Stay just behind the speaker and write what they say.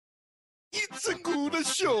It's a good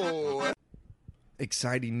show.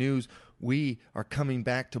 Exciting news. We are coming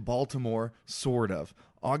back to Baltimore, sort of.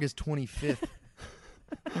 August 25th.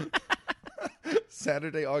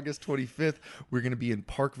 Saturday, August 25th, we're going to be in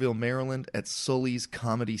Parkville, Maryland at Sully's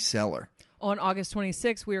Comedy Cellar. On August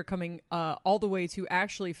 26th, we are coming all the way to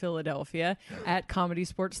actually Philadelphia at Comedy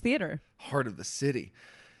Sports Theater. Heart of the city.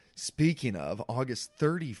 Speaking of, August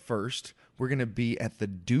 31st, we're going to be at the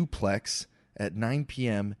Duplex at 9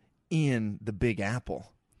 p.m. in the Big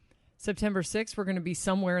Apple. September 6th, we're going to be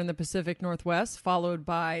somewhere in the Pacific Northwest, followed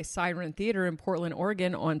by Siren Theater in Portland,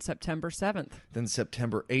 Oregon on September 7th. Then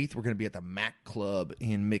September 8th, we're going to be at the Mac Club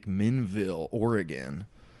in McMinnville, Oregon.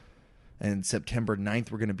 And September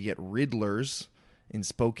 9th, we're going to be at Riddler's in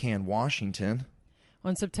Spokane, Washington.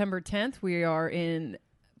 On September 10th, we are in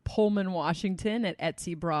Pullman, Washington at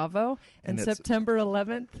Etsy Bravo. And September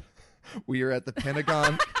 11th, we are at the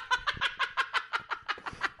Pentagon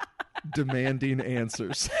demanding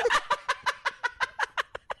answers.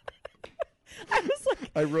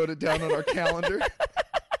 I wrote it down on our calendar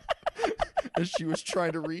as she was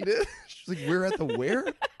trying to read it. She's like, we're at the where?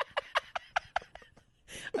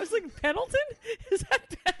 I was like, Pendleton? Is that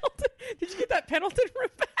Pendleton? Did you get that Pendleton room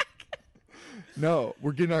back? No,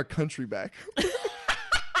 we're getting our country back.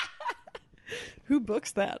 Who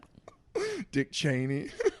books that? Dick Cheney.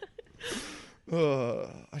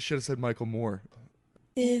 I should have said Michael Moore.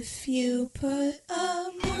 If you put a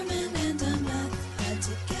Mormon and a meth head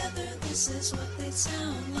together, this is what they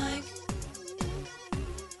sound like.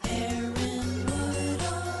 Aaron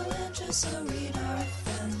Woodall and Jessa Reed are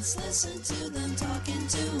friends. Listen to them talking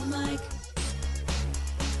to Mike.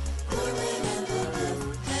 Mormon and the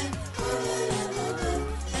meth head, Mormon and the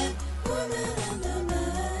meth head, Mormon and the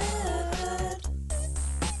meth head.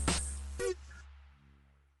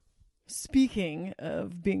 Speaking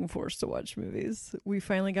of being forced to watch movies, we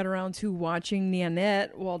finally got around to watching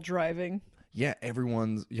Nanette while driving. Yeah,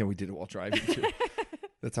 we did it while driving too.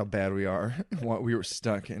 That's how bad we are. We were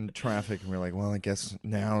stuck in traffic and we were like, well, I guess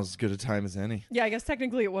now's as good a time as any. Yeah, I guess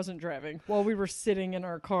technically it wasn't driving. While we were sitting in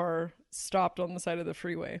our car, stopped on the side of the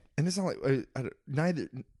freeway. And it's not like,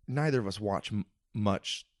 neither of us watch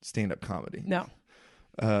much stand-up comedy. No.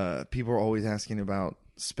 People are always asking about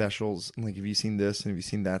specials. Like, have you seen this and have you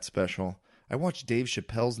seen that special? I watched Dave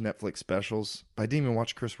Chappelle's Netflix specials, but I didn't even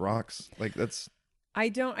watch Chris Rock's. Like, that's... I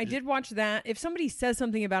did watch that. If somebody says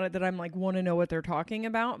something about it that I'm like, want to know what they're talking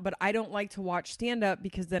about, but I don't like to watch stand-up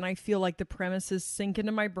because then I feel like the premises sink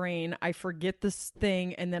into my brain. I forget this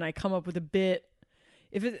thing and then I come up with a bit.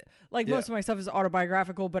 If it most of my stuff is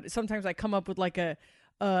autobiographical, but sometimes I come up with like an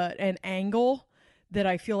angle that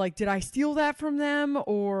I feel like, did I steal that from them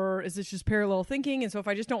or is this just parallel thinking? And so if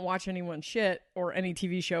I just don't watch anyone's shit or any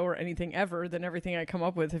TV show or anything ever, then everything I come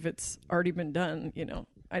up with, if it's already been done,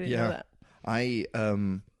 I didn't know that. I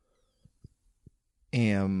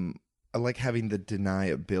like having the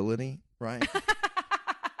deniability, right?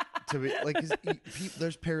 To be like,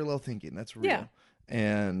 there's parallel thinking. That's real. Yeah.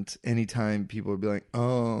 And anytime people would be like,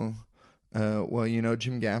 well,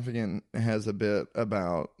 Jim Gaffigan has a bit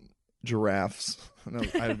about giraffes.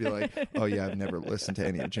 And I'd be like, oh yeah, I've never listened to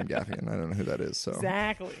any of Jim Gaffigan. I don't know who that is. So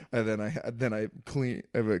exactly. And then I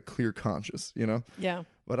have a clear conscience, Yeah.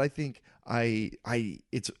 But I think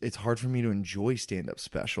it's hard for me to enjoy stand-up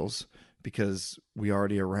specials because we're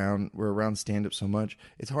around stand-up so much.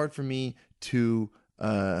 It's hard for me to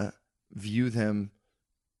view them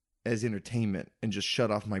as entertainment and just shut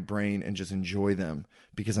off my brain and just enjoy them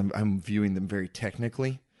because I'm viewing them very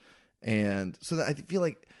technically. And so that I feel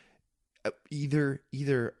like either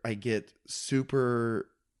I get super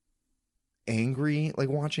angry like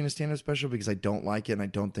watching a stand-up special because I don't like it and I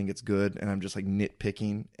don't think it's good and I'm just like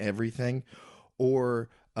nitpicking everything, or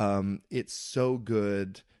it's so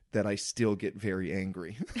good that I still get very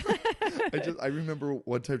angry. I remember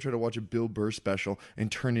one time trying to watch a Bill Burr special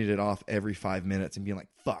and turning it off every 5 minutes and being like,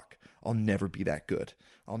 fuck, I'll never be that good.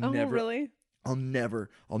 Really? I'll never.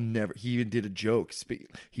 He even did a joke.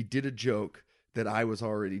 He did a joke that I was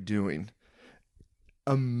already doing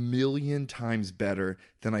 1,000,000 times better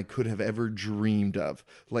than I could have ever dreamed of.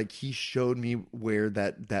 Like, he showed me where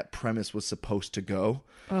that premise was supposed to go.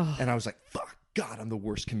 Oh. And I was like, fuck, God, I'm the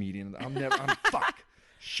worst comedian. I'm fuck.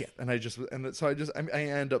 Shit. And I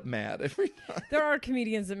end up mad every time. There are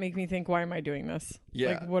comedians that make me think, why am I doing this?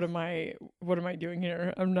 Yeah. Like, what am I doing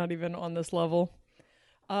here? I'm not even on this level.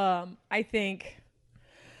 I think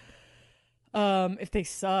if they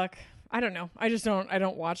suck, I don't know. I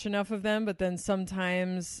don't watch enough of them, but then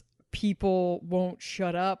sometimes people won't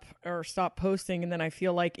shut up or stop posting. And then I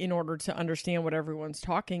feel like in order to understand what everyone's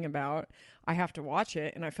talking about, I have to watch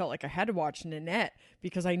it. And I felt like I had to watch Nanette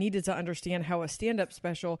because I needed to understand how a stand-up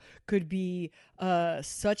special could be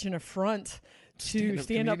such an affront to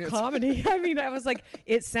stand-up comedy. I mean, I was like,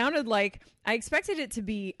 it sounded like I expected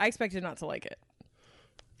not to like it.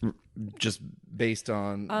 Just based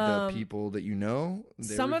on the people that you know,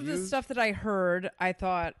 some reviews? Of the stuff that I heard, I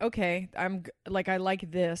thought, okay, I like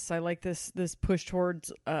this. I like this push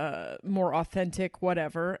towards more authentic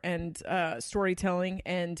whatever and storytelling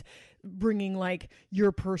and bringing like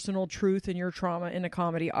your personal truth and your trauma in a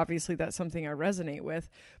comedy. Obviously, that's something I resonate with.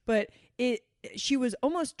 But she was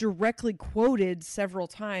almost directly quoted several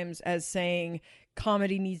times as saying,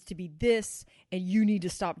 comedy needs to be this, and you need to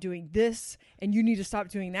stop doing this, and you need to stop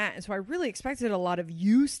doing that. And so I really expected a lot of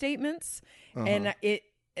you statements, and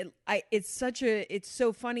it's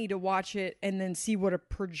so funny to watch it and then see what a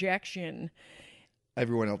projection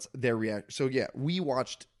everyone else their reaction. So yeah, we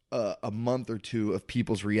watched a month or two of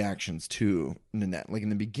people's reactions to Nanette. Like in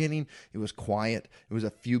the beginning, it was quiet. It was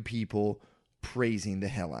a few people praising the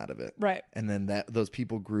hell out of it, right? And then those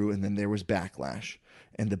people grew, and then there was backlash.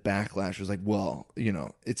 And the backlash was like, well,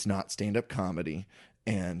 it's not stand-up comedy.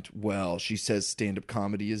 And, well, she says stand-up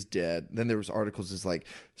comedy is dead. Then there was articles as like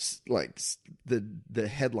the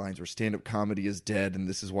headlines were stand-up comedy is dead and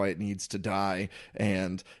this is why it needs to die.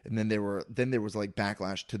 And then there was like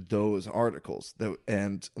backlash to those articles.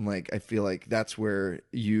 And like, I feel like that's where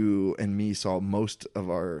you and me saw most of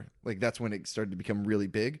our, like, that's when it started to become really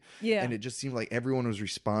big. Yeah. And it just seemed like everyone was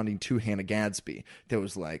responding to Hannah Gadsby. That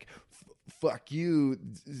was like, fuck you,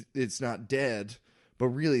 it's not dead. But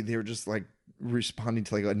really, they were just like responding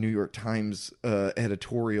to like a New York Times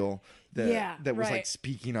editorial that was like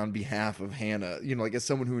speaking on behalf of Hannah. Like as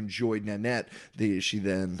someone who enjoyed Nanette, she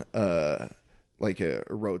then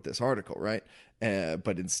wrote this article, right?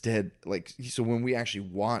 But instead, like, so when we actually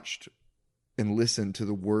watched and listened to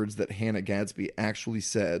the words that Hannah Gadsby actually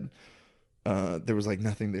said, there was like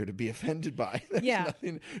nothing there to be offended by.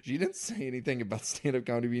 Nothing. She didn't say anything about stand-up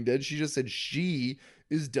comedy being dead. She just said she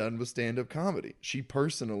is done with stand-up comedy. She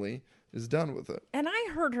personally is done with it. And I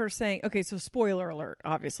heard her saying, okay, so spoiler alert,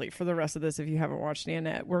 obviously, for the rest of this, if you haven't watched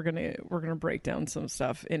Nanette, we're gonna break down some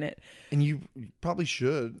stuff in it. And you probably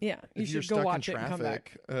should. Yeah, you should go watch it and come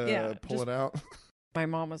back. Pull it out. My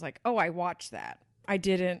mom was like, oh, I watched that. I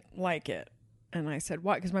didn't like it. And I said,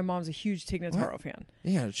 why? Because my mom's a huge Tig Notaro fan.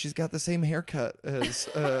 Yeah, she's got the same haircut as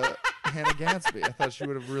Hannah Gadsby. I thought she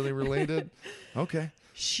would have really related. Okay.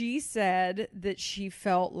 She said that she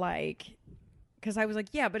felt like, because I was like,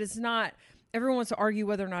 yeah, but it's not, everyone wants to argue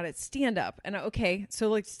whether or not it's stand-up. And okay, so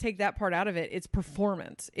let's take that part out of it. It's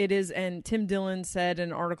performance. It is, and Tim Dillon said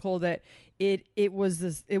in an article that it was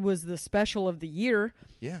the special of the year.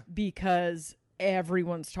 Yeah. Because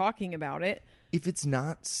everyone's talking about it. If it's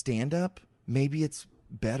not stand-up, maybe it's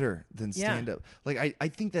better than stand-up. Like, I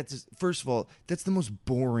think that's, first of all, that's the most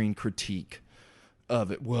boring critique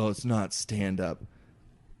of it. Well, it's not stand-up.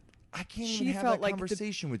 I can't even have that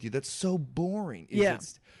conversation with you. That's so boring.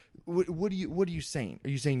 What are you saying? Are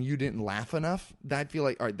you saying you didn't laugh enough? I feel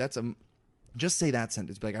like, all right, just say that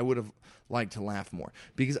sentence. Like, I would have liked to laugh more.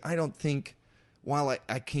 Because I don't think, while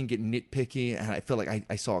I can get nitpicky, and I feel like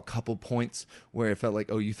I saw a couple points where it felt like,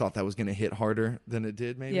 oh, you thought that was going to hit harder than it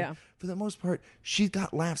did, maybe. Yeah. For the most part, she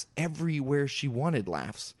got laughs everywhere she wanted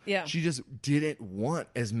laughs. Yeah. She just didn't want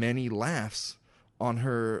as many laughs on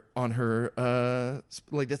her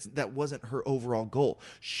like that wasn't her overall goal.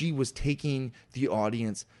 She was taking the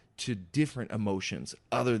audience to different emotions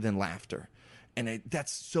other than laughter. And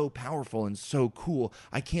that's so powerful and so cool.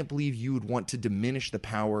 I can't believe you would want to diminish the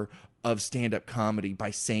power of stand-up comedy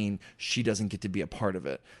by saying she doesn't get to be a part of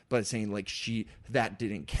it, but saying like that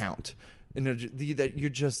didn't count. And that you're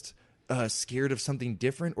just scared of something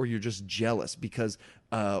different, or you're just jealous because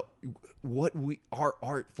our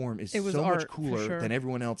art form is so much cooler than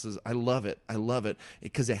everyone else's. I love it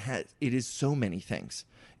because it is so many things.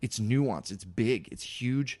 It's nuanced, it's big, it's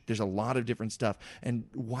huge. There's a lot of different stuff. And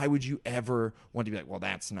why would you ever want to be like, well,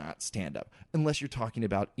 that's not stand-up, unless you're talking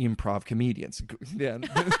about improv comedians?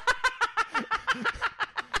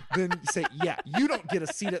 Then say, you don't get a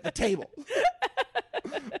seat at the table.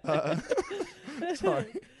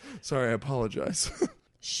 Sorry, I apologize.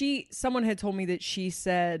 Someone had told me that she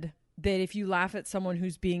said that if you laugh at someone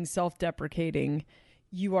who's being self-deprecating,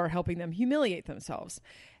 you are helping them humiliate themselves.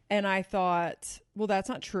 And I thought, well, that's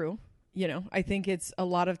not true. You know, I think it's a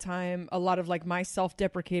lot of like my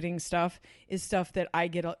self-deprecating stuff is stuff that I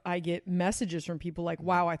get messages from people like,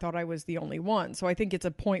 wow, I thought I was the only one. So I think it's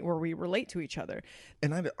a point where we relate to each other.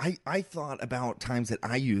 And I thought about times that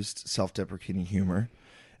I used self-deprecating humor.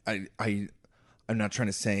 I'm not trying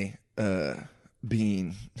to say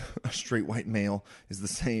being a straight white male is the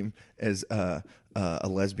same as a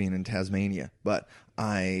lesbian in Tasmania, but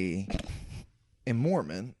I am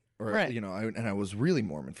Mormon. Or, right. you know, I was really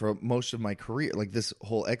Mormon for most of my career. Like, this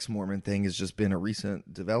whole ex-Mormon thing has just been a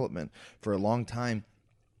recent development. For a long time,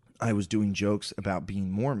 I was doing jokes about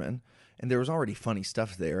being Mormon, and there was already funny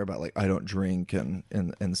stuff there about, like, I don't drink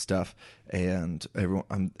and stuff, and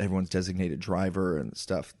everyone's designated driver and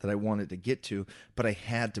stuff that I wanted to get to, but I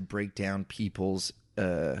had to break down people's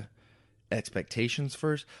expectations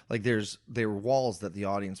first. Like, there were walls that the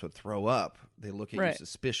audience would throw up. They look at right. you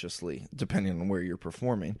suspiciously, depending on where you're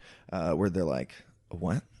performing, where they're like,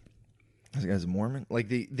 what? This guy's a Mormon? Like,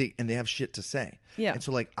 they have shit to say. Yeah. And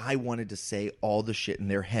so, like, I wanted to say all the shit in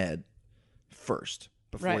their head first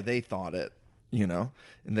before right. they thought it, you know?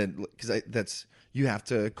 And then, because you have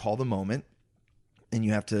to call the moment, and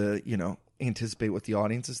you have to, you know, anticipate what the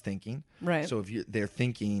audience is thinking. Right. So if they're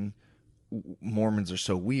thinking Mormons are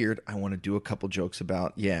so weird, I want to do a couple jokes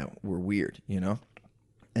about, yeah, we're weird, you know?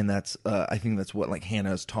 And that's, I think that's what, like,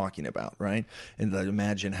 Hannah is talking about, right? And I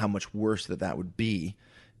imagine how much worse that would be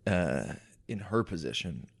in her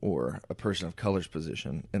position or a person of color's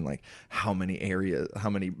position, and, like, how many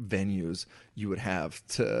venues you would have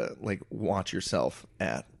to, like, watch yourself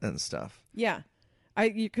at and stuff. Yeah.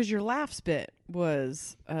 Because your laughs bit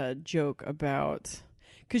was a joke about...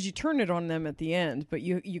 Because you turn it on them at the end, but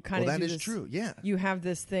you kind of that is true, yeah. You have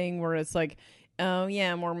this thing where it's like, oh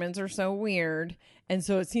yeah, Mormons are so weird, and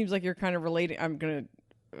so it seems like you're kind of relating. I'm gonna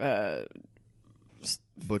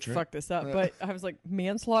butcher fuck this up, but I was like,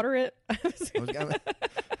 manslaughter it. God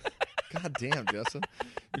damn, Jessa.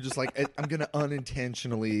 You're just like, I'm going to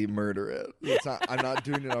unintentionally murder it. I'm not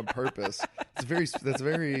doing it on purpose. That's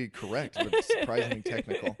very correct, but surprisingly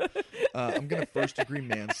technical. I'm going to first degree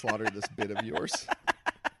manslaughter this bit of yours.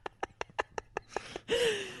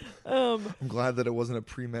 I'm glad that it wasn't a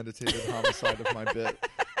premeditated homicide of my bit.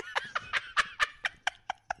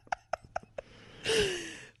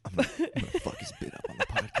 I'm gonna fuck his bit up on the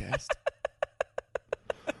podcast.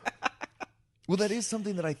 Well, that is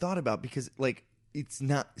something that I thought about, because, like, it's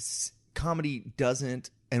not, comedy doesn't,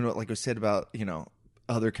 and like I said about, you know,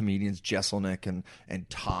 other comedians, Jesselnick and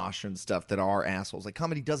Tosh and stuff that are assholes. Like,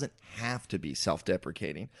 comedy doesn't have to be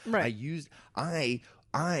self-deprecating. Right.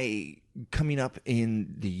 I coming up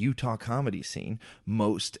in the Utah comedy scene,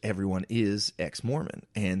 most everyone is ex-Mormon,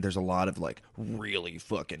 and there's a lot of, like, really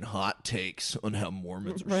fucking hot takes on how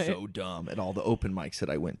Mormons are so dumb at all the open mics that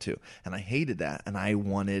I went to, and I hated that, and I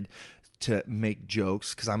wanted to make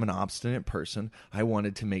jokes because I'm an obstinate person. I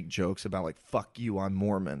wanted to make jokes about, like, fuck you, I'm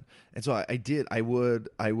Mormon. And so I did. I would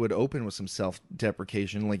open with some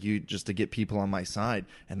self-deprecation, like, you, just to get people on my side,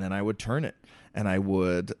 and then I would turn it, and I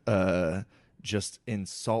would just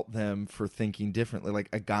insult them for thinking differently. Like,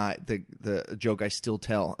 a guy, the joke I still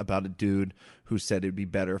tell about a dude who said it'd be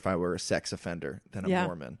better if I were a sex offender than a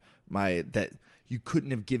Mormon. You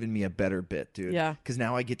couldn't have given me a better bit, dude. Yeah. Because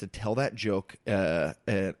now I get to tell that joke, and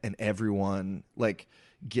everyone, like,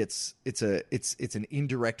 gets, it's an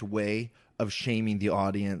indirect way of shaming the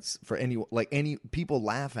audience for any people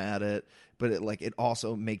laugh at it, but it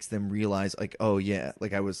also makes them realize, like, oh yeah,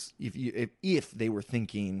 like, I was, if they were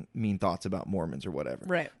thinking mean thoughts about Mormons or whatever,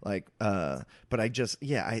 right? Like, but I just,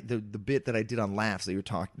 the bit that I did on laughs that you were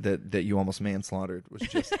talking, that you almost manslaughtered, was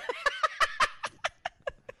just.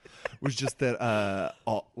 Was just that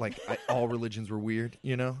all religions were weird,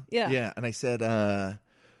 you know? Yeah. Yeah. And I said, I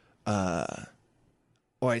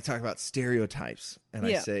talk about stereotypes, and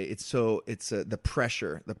I say the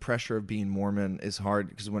pressure of being Mormon is hard,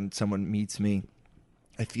 because when someone meets me,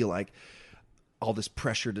 I feel like all this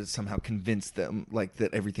pressure to somehow convince them, like,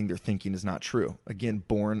 that everything they're thinking is not true. Again,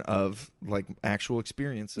 born of, like, actual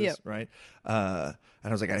experiences, right? And I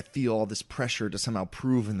was like, I feel all this pressure to somehow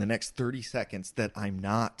prove in the next 30 seconds that I'm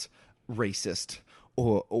not racist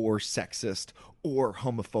or sexist or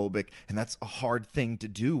homophobic, and that's a hard thing to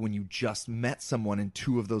do when you just met someone and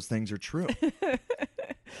two of those things are true.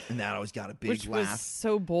 And that always got a big laugh. Was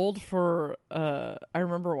so bold for I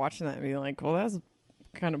remember watching that and being like, well, that's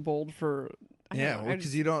kind of bold for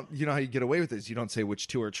because you know how you get away with this. You don't say which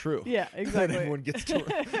two are true. Yeah, exactly. Everyone gets to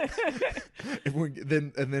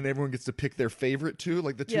then everyone gets to pick their favorite two,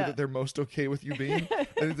 like the two that they're most okay with you being.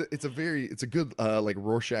 And it's a good like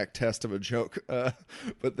Rorschach test of a joke.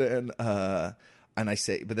 But then I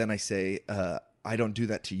say I don't do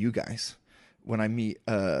that to you guys. When I meet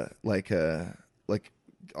I've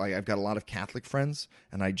got a lot of Catholic friends,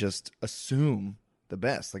 and I just assume the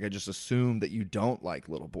best. Like I just assume that you don't like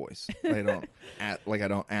little boys. I don't I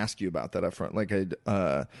don't ask you about that up front. Like and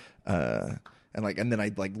then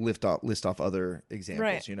I'd like list off other examples,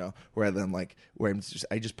 Right. you know, where I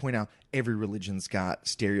just point out every religion's got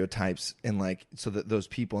stereotypes, and like so that those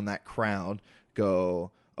people in that crowd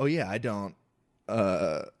go, oh yeah,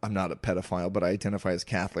 I'm not a pedophile, but I identify as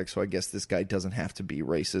Catholic, so I guess this guy doesn't have to be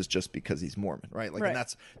racist just because he's Mormon, right? Like, Right. And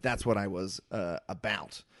that's what I was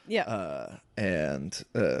about. Yeah.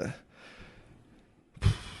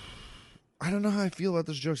 I don't know how I feel about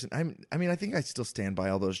those jokes. I mean, I think I still stand by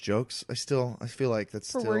all those jokes. I feel like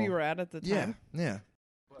that's For still where you were at the time. Yeah.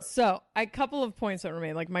 So, a couple of points that were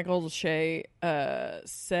made. Like Michael Che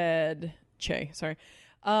said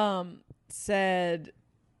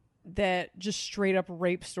that just straight up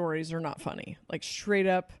rape stories are not funny. Like straight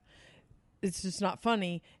up, it's just not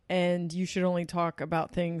funny, and you should only talk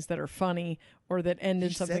about things that are funny or that end in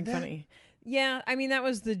He said something that? funny. Yeah, I mean that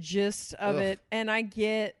was the gist of Ugh. it, and I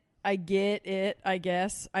get it, I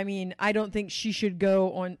guess. I mean, I don't think she should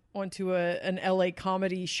go onto an LA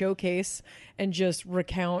comedy showcase and just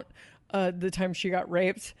recount the time she got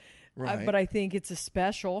raped. Right. But I think it's a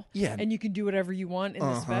special, Yeah. and you can do whatever you want in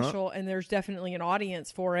the special, and there's definitely an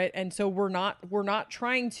audience for it. And so we're not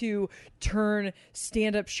trying to turn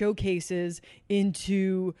stand-up showcases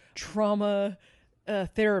into trauma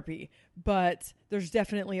therapy, but there's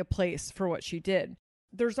definitely a place for what she did.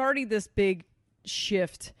 There's already this big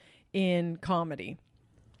shift in comedy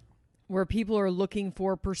where people are looking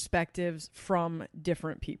for perspectives from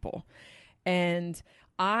different people, and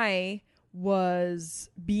I was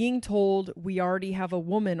being told we already have a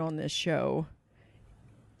woman on this show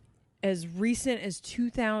as recent as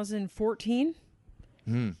 2014.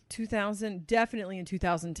 2000, definitely in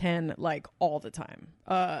 2010, like all the time.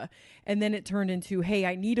 And then it turned into, hey,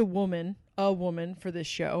 I need a woman for this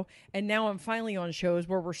show. And now I'm finally on shows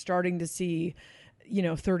where we're starting to see,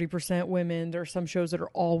 30% women. There are some shows that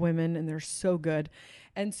are all women, and they're so good.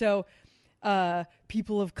 And so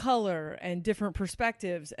people of color and different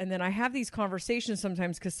perspectives. And then I have these conversations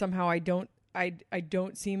sometimes because somehow I don't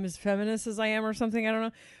seem as feminist as I am or something. I don't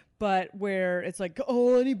know. But where it's like,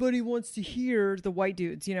 all anybody wants to hear, the white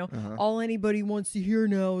dudes, all anybody wants to hear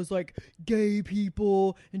now is like gay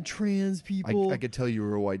people and trans people. I could tell you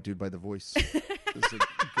were a white dude by the voice. It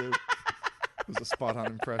was a spot on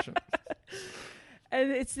impression.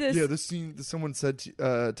 And it's this. Yeah, this scene. Someone said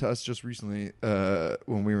to us just recently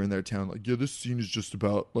when we were in their town, like, yeah, this scene is just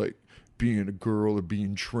about like being a girl or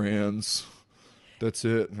being trans. That's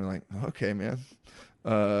it. And we're like, okay, man.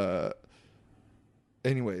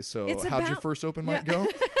 Anyway, so how'd your first open mic go?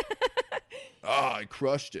 I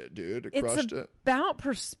crushed it, dude. Crushed it. It's about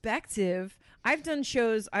perspective. I've done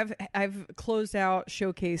shows. I've closed out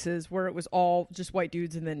showcases where it was all just white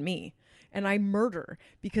dudes and then me. And I murder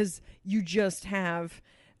because you just have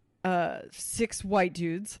 6 white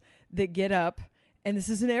dudes that get up, and this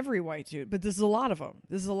isn't every white dude, but this is a lot of them.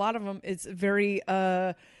 It's very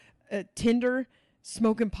Tinder,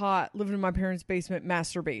 smoking pot, living in my parents' basement,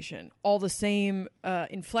 masturbation. All the same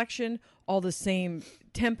inflection, all the same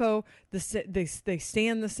tempo. They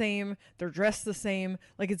stand the same. They're dressed the same.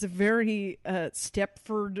 Like it's a very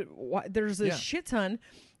Stepford. There's a shit ton,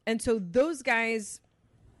 and so those guys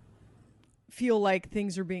feel like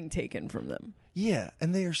things are being taken from them. Yeah,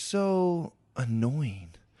 and they are so annoying.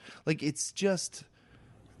 Like it's just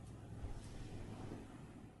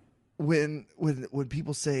when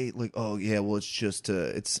people say like, "Oh yeah, well it's just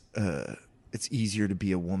it's easier to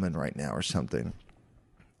be a woman right now" or something.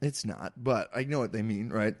 It's not, but I know what they mean,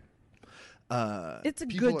 right? It's a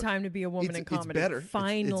good time to be a woman in comedy. It's better.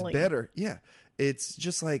 Finally, it's better. Yeah, it's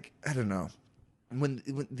just like I don't know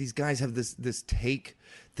when these guys have this take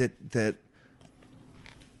that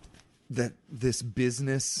this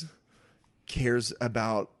business cares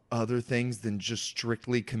about other things than just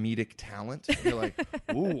strictly comedic talent. You're like,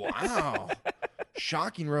 ooh, wow,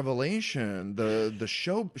 shocking revelation. The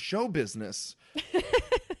show business,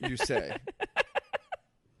 you say,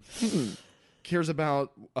 cares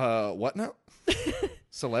about what now?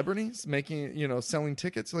 Celebrities making, selling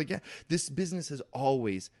tickets. Like, yeah, this business has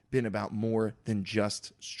always been about more than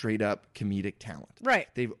just straight up comedic talent. Right.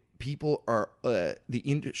 People are the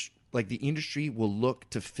industry will look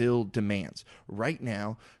to fill demands. Right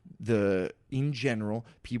now, in general,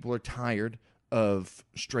 people are tired of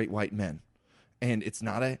straight white men. And it's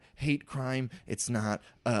not a hate crime. It's not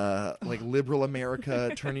like liberal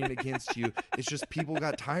America turning against you. It's just people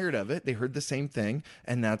got tired of it. They heard the same thing.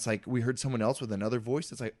 And that's like, we heard someone else with another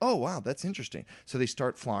voice. It's like, oh, wow, that's interesting. So they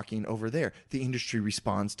start flocking over there. The industry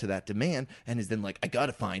responds to that demand and is then like, I got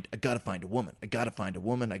to find a woman. I got to find a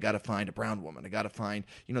woman. I got to find a brown woman. I got to find,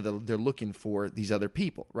 they're looking for these other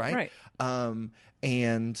people. Right.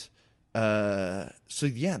 So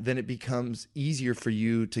yeah, then it becomes easier for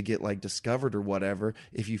you to get like discovered or whatever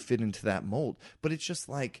if you fit into that mold. But it's just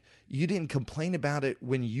like, you didn't complain about it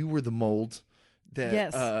when you were the mold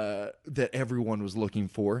that that everyone was looking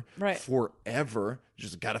for forever.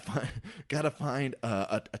 Just gotta find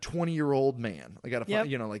a 20-year-old man. I gotta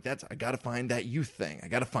find I gotta find that youth thing. I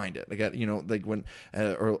gotta find it. I got like when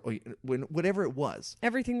whatever it was.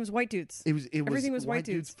 Everything was white dudes. Everything was white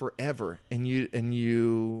dudes forever, and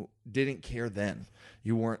you didn't care then.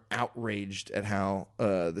 You weren't outraged at how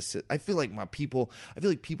I feel like people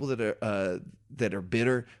that are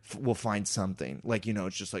bitter will find something like,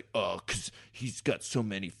 it's just like, oh, because he's got so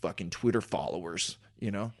many fucking Twitter followers,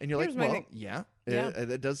 and you're Here's like, well, yeah.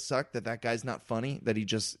 It does suck that guy's not funny, that he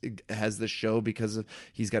just has this show because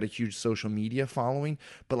he's got a huge social media following.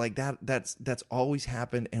 But like that's always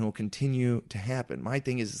happened and will continue to happen. My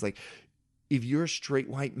thing is like, if you're a straight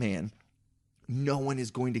white man, no one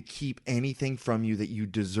is going to keep anything from you that you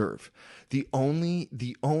deserve. The only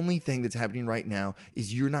thing that's happening right now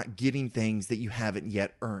is you're not getting things that you haven't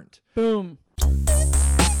yet earned. Boom.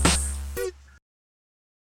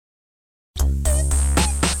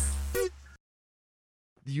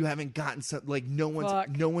 You haven't gotten like no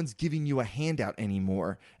one's giving you a handout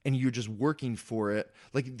anymore, and you're just working for it.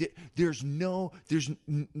 Like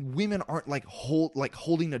women aren't like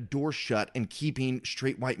holding a door shut and keeping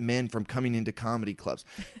straight white men from coming into comedy clubs.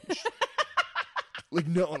 Like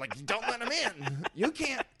no, like don't let them in. You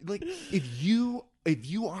can't. Like if you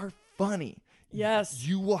are funny. Yes.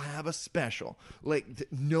 You will have a special. Like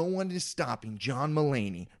no one is stopping John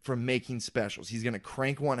Mulaney from making specials. He's going to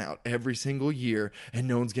crank one out every single year, and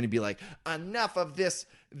no one's going to be like, enough of this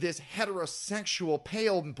heterosexual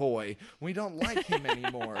pale boy. We don't like him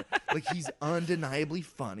anymore. Like he's undeniably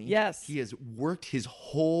funny. Yes. He has worked his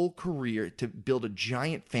whole career to build a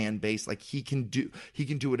giant fan base. Like he can do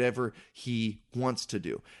whatever he wants to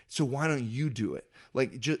do. So why don't you do it?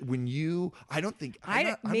 Like just when you, I don't think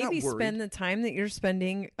I'm maybe not spend the time that you're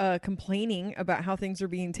spending complaining about how things are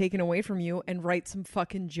being taken away from you and write some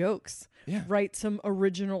fucking jokes. Yeah. Write some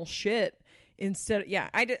original shit instead.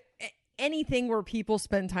 Anything where people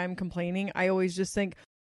spend time complaining, I always just think,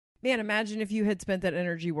 man, imagine if you had spent that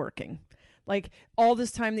energy working. Like all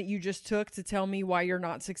this time that you just took to tell me why you're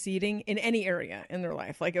not succeeding in any area in their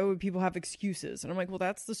life. Like, oh, people have excuses. And I'm like, well,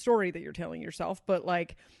 that's the story that you're telling yourself. But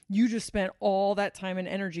like, you just spent all that time and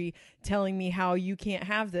energy telling me how you can't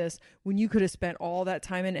have this when you could have spent all that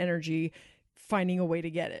time and energy finding a way to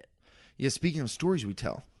get it. Yeah, speaking of stories we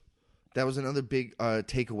tell, that was another big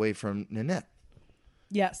takeaway from Nanette.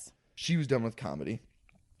 Yes. She was done with comedy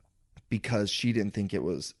because she didn't think it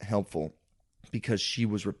was helpful, because she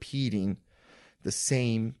was repeating the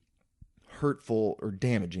same hurtful or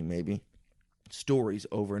damaging maybe stories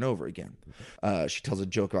over and over again. She tells a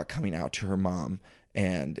joke about coming out to her mom,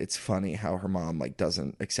 and it's funny how her mom like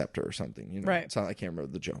doesn't accept her or something. Right. It's not, I can't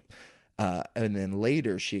remember the joke. And then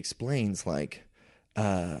later she explains like,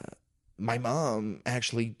 my mom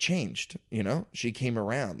actually changed, she came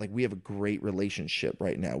around. Like we have a great relationship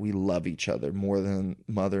right now. We love each other more than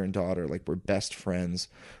mother and daughter. Like we're best friends.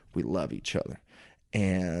 We love each other.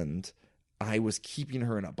 And I was keeping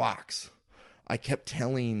her in a box. I kept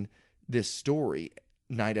telling this story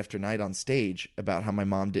night after night on stage about how my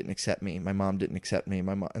mom didn't accept me. My mom didn't accept me.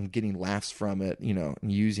 I'm getting laughs from it, and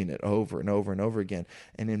using it over and over and over again.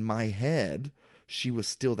 And in my head, she was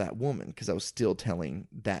still that woman because I was still telling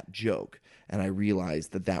that joke. And I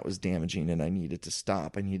realized that was damaging and I needed to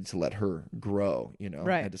stop. I needed to let her grow,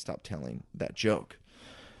 Right. I had to stop telling that joke.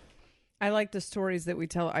 I like the stories that we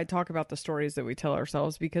tell. I talk about the stories that we tell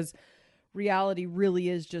ourselves because reality really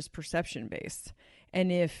is just perception based.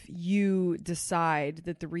 And if you decide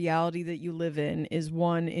that the reality that you live in is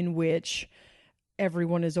one in which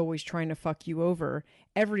everyone is always trying to fuck you over,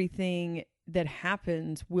 everything that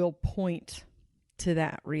happens will point to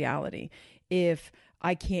that reality. If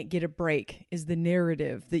I can't get a break is the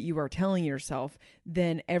narrative that you are telling yourself,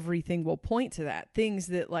 then everything will point to that. Things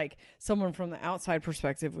that like someone from the outside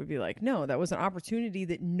perspective would be like, no, that was an opportunity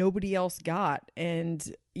that nobody else got. And,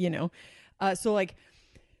 so like,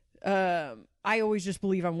 I always just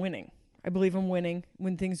believe I'm winning, I believe in winning.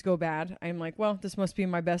 When things go bad, I'm like, well, this must be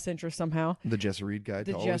in my best interest somehow. The Jessa Reed guide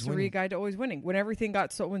to always winning. The Jessa Reed guide to always winning.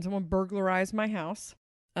 When someone burglarized my house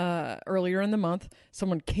earlier in the month,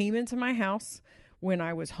 someone came into my house when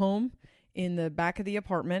I was home in the back of the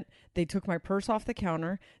apartment. They took my purse off the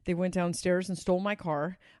counter. They went downstairs and stole my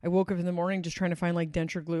car. I woke up in the morning just trying to find like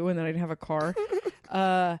denture glue, and then I didn't have a car.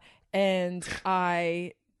 And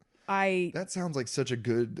I that sounds like such a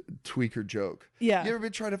good tweaker joke. Yeah. You ever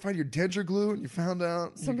been trying to find your denture glue and you found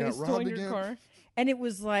out somebody you got stole robbed your again? car? And it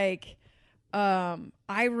was like,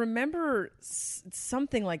 I remember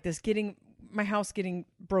something like this, my house getting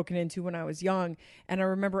broken into when I was young. And I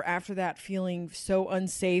remember after that feeling so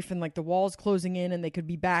unsafe and like the walls closing in and they could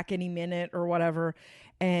be back any minute or whatever.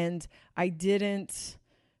 And I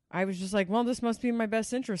was just like, well, this must be in my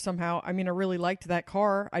best interest somehow. I mean, I really liked that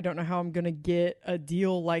car. I don't know how I'm going to get a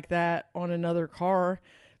deal like that on another car,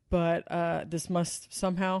 but this must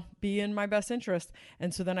somehow be in my best interest.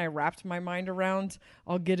 And so then I wrapped my mind around,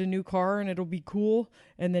 I'll get a new car and it'll be cool.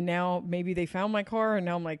 And then now maybe they found my car and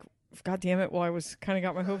now I'm like, God damn it. Well, I was kind of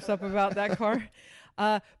got my hopes up about that car.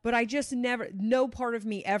 But I just no part of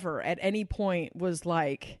me ever at any point was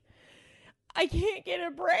like, I can't get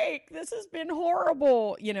a break. This has been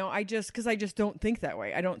horrible. Because I just don't think that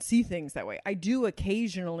way. I don't see things that way. I do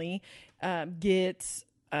occasionally get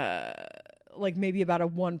like maybe about a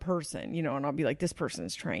one person, and I'll be like, this person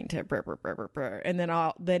is trying to and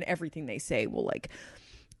then everything they say will like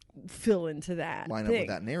fill into that line up with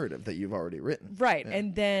that narrative that you've already written. Right. Yeah.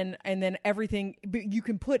 And then everything, but you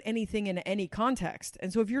can put anything in any context.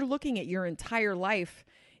 And so if you're looking at your entire life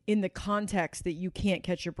in the context that you can't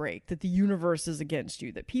catch a break, that the universe is against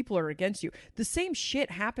you, that people are against you, the same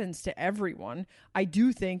shit happens to everyone. I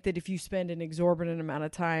do think that if you spend an exorbitant amount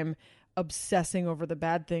of time obsessing over the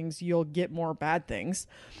bad things, you'll get more bad things.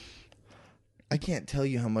 I can't tell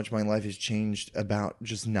you how much my life has changed about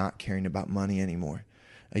just not caring about money anymore.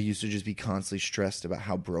 I used to just be constantly stressed about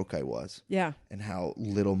how broke I was. Yeah. And how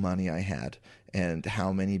little money I had and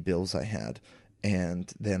how many bills I had. And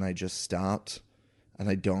then I just stopped. And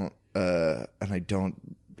I don't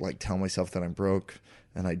like tell myself that I'm broke,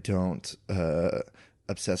 and I don't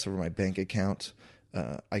obsess over my bank account.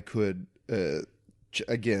 I could,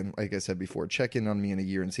 again, like I said before, check in on me in a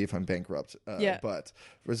year and see if I'm bankrupt. Yeah. But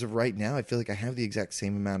as of right now, I feel like I have the exact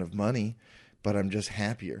same amount of money, but I'm just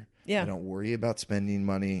happier. Yeah. I don't worry about spending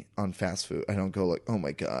money on fast food. I don't go like, oh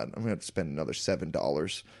my God, I'm going to have to spend another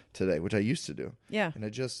 $7 today, which I used to do. Yeah. And I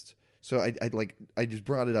just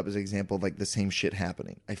brought it up as an example of like the same shit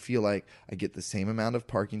happening. I feel like I get the same amount of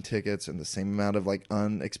parking tickets and the same amount of like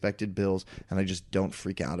unexpected bills, and I just don't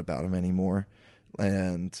freak out about them anymore.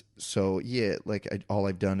 And so, yeah, like all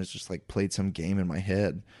I've done is just like played some game in my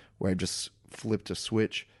head where I just flipped a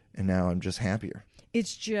switch and now I'm just happier.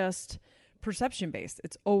 It's just perception based.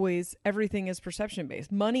 It's always, everything is perception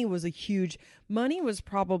based. Money was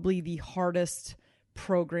probably the hardest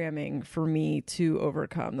programming for me to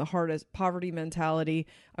overcome, the hardest. Poverty mentality.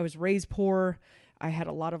 I was raised poor. I had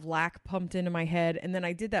a lot of lack pumped into my head, and then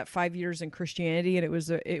I did that 5 years in Christianity, and it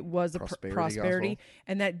was a prosperity,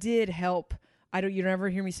 and that did help. You never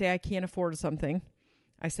hear me say I can't afford something.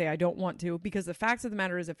 I say I don't want to, because the fact of the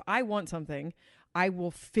matter is, if I want something, I will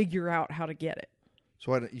figure out how to get it.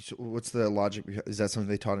 So what's the logic? Is that something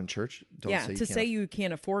they taught in church? To say you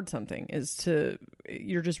can't afford something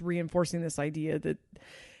you're just reinforcing this idea that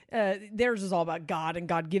theirs is all about God and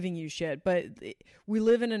God giving you shit. But we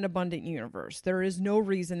live in an abundant universe. There is no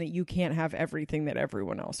reason that you can't have everything that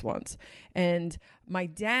everyone else wants. And my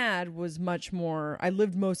dad was much more, I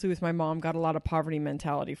lived mostly with my mom, got a lot of poverty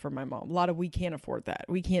mentality from my mom. A lot of, we can't afford that.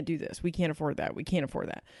 We can't do this. We can't afford that. We can't afford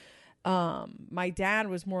that. My dad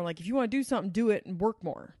was more like, if you want to do something, do it and work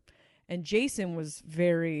more. And Jason, my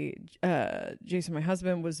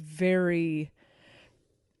husband, was very,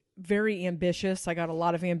 very ambitious. I got a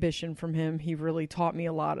lot of ambition from him. He really taught me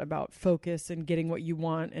a lot about focus and getting what you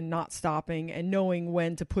want and not stopping and knowing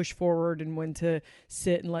when to push forward and when to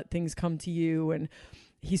sit and let things come to you. And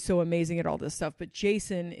he's so amazing at all this stuff. But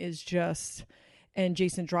Jason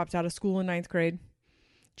Jason dropped out of school in 9th grade.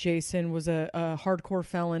 Jason was a hardcore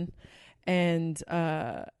felon and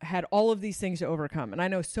had all of these things to overcome. And I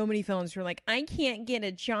know so many felons who are like, I can't get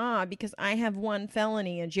a job because I have one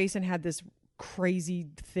felony. And Jason had this crazy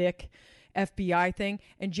thick FBI thing.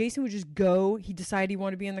 And Jason would just go. He decided he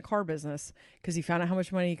wanted to be in the car business because he found out how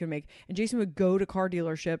much money he could make. And Jason would go to car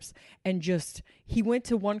dealerships and he went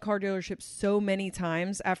to one car dealership so many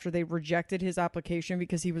times after they rejected his application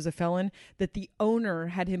because he was a felon that the owner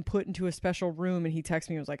had him put into a special room. And he texted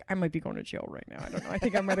me and was like, I might be going to jail right now. I don't know. I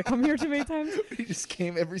think I might have come here too many times. He just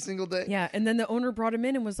came every single day. Yeah. And then the owner brought him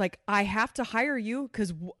in and was like, I have to hire you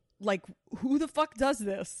because like, who the fuck does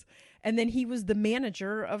this? And then he was the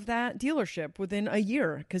manager of that dealership within a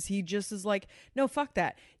year because he just is like, no, fuck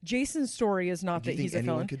that. Jason's story is not that he's a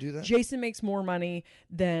felon. Could do that? Jason makes more money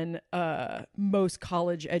than most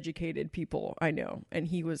college educated people I know. And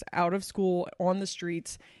he was out of school, on the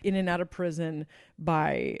streets, in and out of prison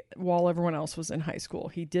while everyone else was in high school.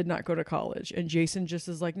 He did not go to college. And Jason just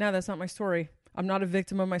is like, no, that's not my story. I'm not a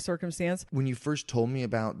victim of my circumstance. When you first told me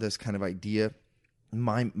about this kind of idea,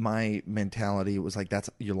 my mentality was like,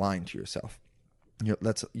 you're lying to yourself.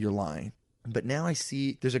 You're lying. But now I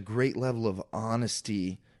see there's a great level of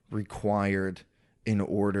honesty required in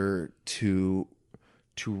order to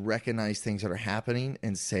recognize things that are happening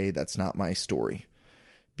and say that's not my story,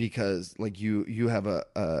 because like you have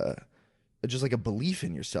a just like a belief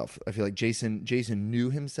in yourself. I feel like Jason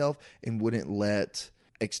knew himself and wouldn't let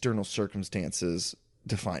external circumstances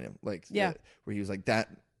define him. Like, yeah, where he was like, that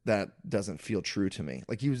doesn't feel true to me.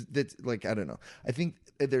 Like I don't know. I think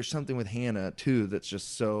there's something with Hannah too that's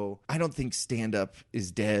just so, I don't think stand-up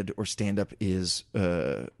is dead or stand-up is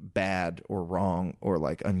bad or wrong or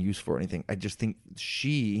like unuseful or anything. I just think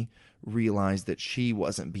she realized that she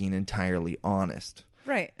wasn't being entirely honest.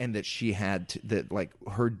 Right. And that she had to, that like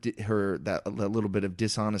that little bit of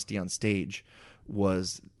dishonesty on stage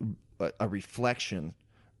was a reflection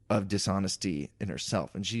of dishonesty in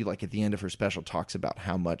herself. And she, like, at the end of her special, talks about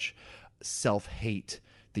how much self-hate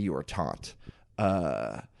that you are taught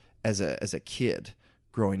as a kid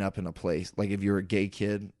growing up in a place. Like, if you're a gay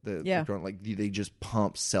kid, they just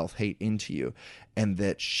pump self-hate into you. And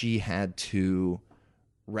that she had to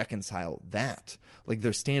reconcile that. Like,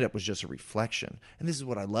 their stand-up was just a reflection. And this is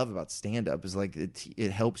what I love about stand-up, is like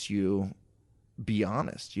it helps you be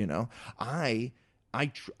honest, you know? I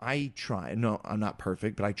try. No, I'm not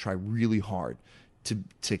perfect, but I try really hard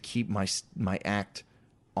to keep my act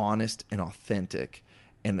honest and authentic.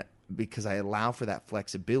 And because I allow for that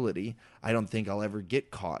flexibility, I don't think I'll ever get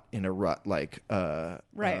caught in a rut like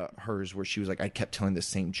hers, where she was like, I kept telling the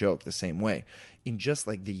same joke the same way. In just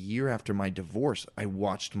like the year after my divorce, I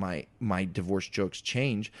watched my divorce jokes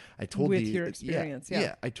change. I told your experience,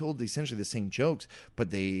 yeah. I told essentially the same jokes,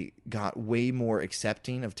 but they got way more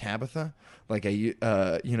accepting of Tabitha. Like I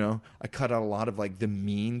cut out a lot of like the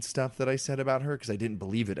mean stuff that I said about her because I didn't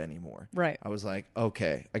believe it anymore. Right. I was like,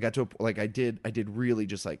 okay. I got to like I did really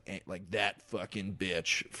just like that fucking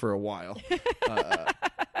bitch for a while.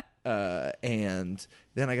 And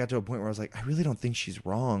then I got to a point where I was like, I really don't think she's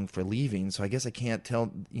wrong for leaving. So I guess I can't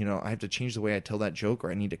tell, I have to change the way I tell that joke,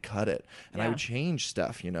 or I need to cut it. And I would change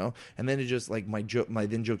stuff, And then it just like my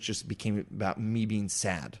jokes just became about me being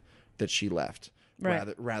sad that she left.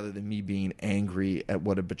 Right. Rather than me being angry at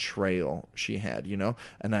what a betrayal she had,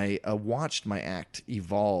 And I watched my act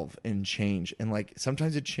evolve and change. And like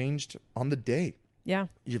sometimes it changed on the day. Yeah.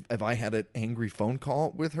 If I had an angry phone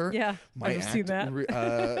call with her, my act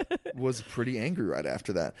was pretty angry right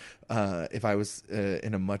after that. If I was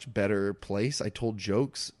in a much better place, I told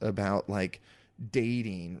jokes about like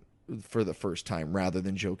dating for the first time rather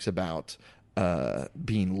than jokes about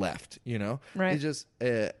being left, Right. It just,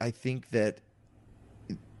 I think that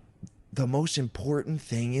the most important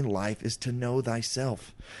thing in life is to know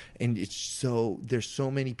thyself. And there's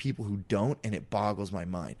so many people who don't, and it boggles my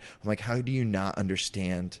mind. I'm like, how do you not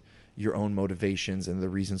understand your own motivations and the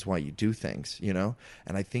reasons why you do things, And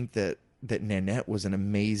I think that Nanette was an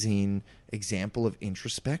amazing example of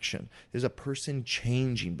introspection. There's a person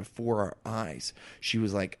changing before our eyes. She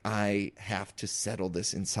was like, I have to settle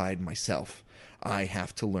this inside myself. I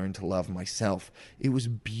have to learn to love myself. It was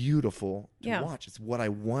beautiful to watch. It's what I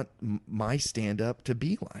want my stand-up to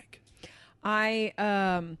be like. I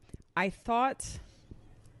thought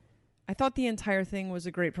the entire thing was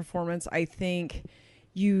a great performance. I think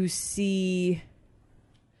we're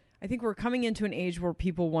coming into an age where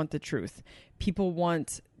people want the truth. People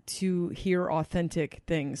want to hear authentic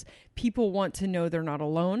things. People want to know they're not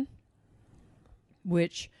alone,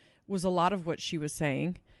 which was a lot of what she was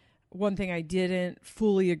saying. One thing I didn't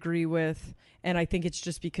fully agree with, and I think it's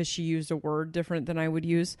just because she used a word different than I would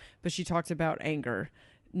use, but she talked about anger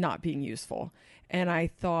not being useful. And I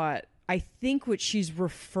think what she's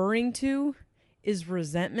referring to is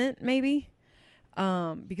resentment, maybe.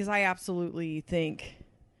 Because I absolutely think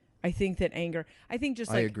that anger, I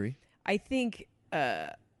agree. I think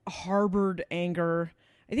harbored anger.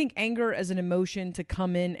 I think anger as an emotion to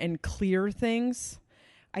come in and clear things.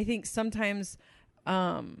 I think sometimes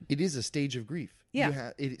it is a stage of grief.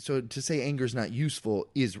 Yeah. So to say anger is not useful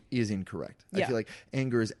is incorrect. Yeah. I feel like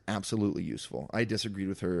anger is absolutely useful. I disagreed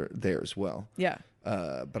with her there as well. Yeah.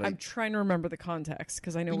 But I'm trying to remember the context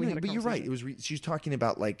because I know we had a But you're right. conversation. It was she's talking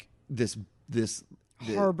about like this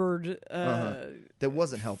harbored. that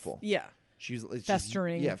wasn't helpful. Yeah. It's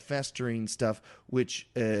Festering. Festering stuff, which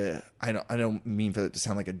I don't mean for it to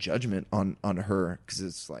sound like a judgment on her, because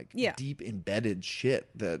it's like deep embedded shit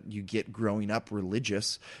that you get growing up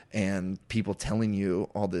religious and people telling you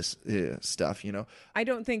all this stuff, you know. I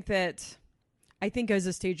think as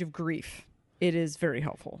a stage of grief, it is very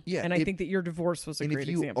helpful. Yeah, and I think that your divorce was a great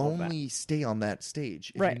example of that. And if you only stay on that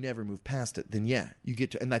stage, if you never move past it, then you get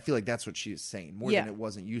to. And I feel like that's what she is saying. More than it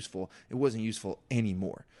wasn't useful. It wasn't useful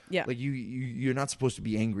anymore. Yeah, like you're not supposed to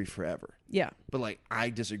be angry forever. Yeah, but like I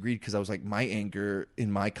disagreed because I was like, my anger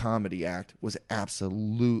in my comedy act was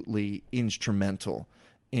absolutely instrumental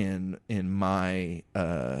in my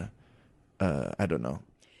I don't know,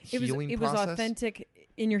 healing process. It was authentic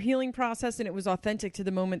in your healing process, and it was authentic to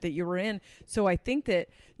the moment that you were in. So I think that,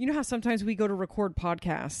 you know how sometimes we go to record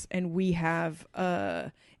podcasts and we have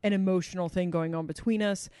an emotional thing going on between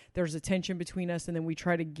us. There's a tension between us, and then we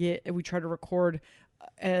try to record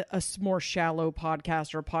a more shallow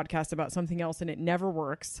podcast or a podcast about something else, and it never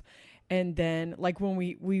works. And then like when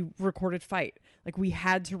we recorded Fight, like we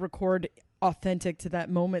had to record authentic to that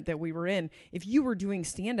moment that we were in. If you were doing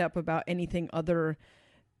stand-up about anything other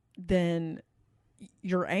than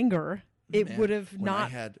your anger, it would have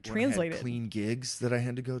not translated. When I had clean gigs that I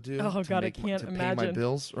had to go do. Oh God, I can't imagine. Pay my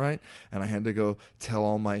bills, right? And I had to go tell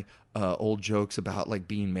all my old jokes about like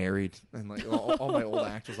being married, and like all my old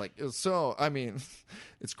actors, like, so I mean,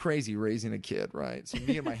 it's crazy raising a kid, right? So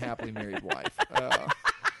me and my happily married wife.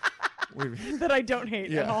 That I don't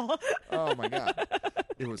hate at all. Oh my God.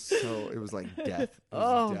 It was like death.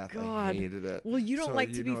 God. I hated it. Well, you don't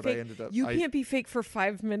like to be fake. You can't be fake for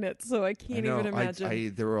 5 minutes, so I can't even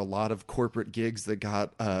imagine. There were a lot of corporate gigs that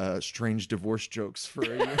got strange divorce jokes for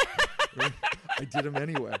a year. I did them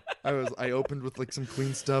anyway. I opened with like some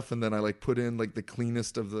clean stuff, and then I like put in like the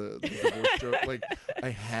cleanest of the divorce joke. Like I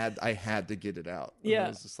had to get it out. And yeah. I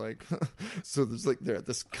was just like, so there's like they're at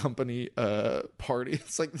this company party.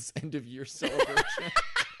 It's like this end of year celebration.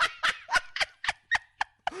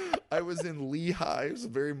 I was in Lehigh. It was a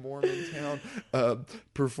very Mormon town,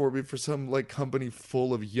 performing for some like company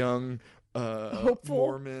full of young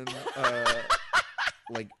Mormon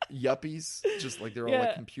like yuppies, just like they're all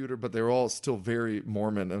like computer, but they're all still very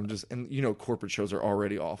Mormon. And you know, corporate shows are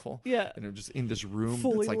already awful. Yeah, and they're just in this room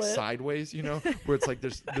fully that's like lit. Sideways, you know, where it's like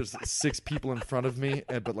there's 6 people in front of me,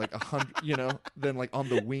 but like 100, you know, then like on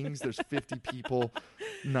the wings there's 50 people,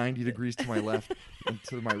 90 degrees to my left and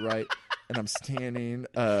to my right. And I'm standing,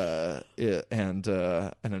 and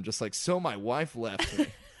I'm just like, so my wife left me.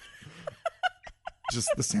 Just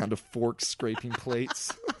the sound of forks scraping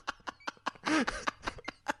plates.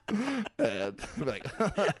 And like,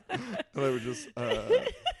 and I would just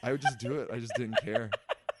do it. I just didn't care.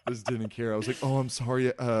 I was like, oh, I'm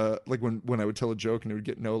sorry. Like when I would tell a joke and it would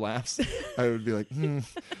get no laughs, I would be like,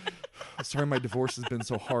 sorry, my divorce has been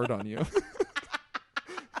so hard on you.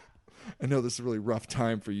 I know this is a really rough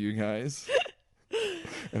time for you guys.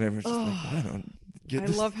 And everyone's just like, I don't get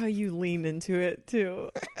this. I love how you lean into it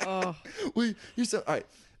too. Oh, well, you said, all right,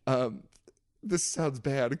 this sounds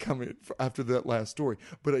bad coming after that last story,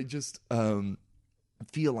 but I just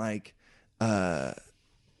feel like, to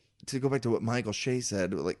go back to what Michael Shea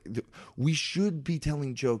said, like we should be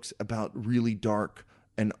telling jokes about really dark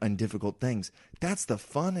and difficult things. That's the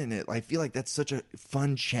fun in it. I feel like that's such a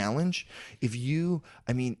fun challenge.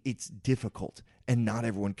 It's difficult and not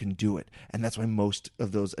everyone can do it. And that's why most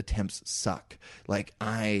of those attempts suck. Like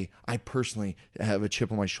I personally have a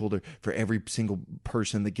chip on my shoulder for every single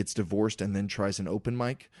person that gets divorced and then tries an open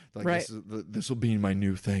mic. Like right. This will be my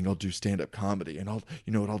new thing. I'll do stand-up comedy, and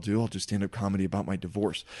you know what I'll do? I'll do stand-up comedy about my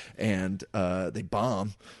divorce. And they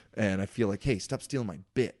bomb, and I feel like, hey, stop stealing my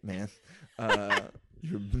bit, man.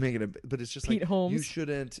 You're making it, but it's just Pete like Holmes. You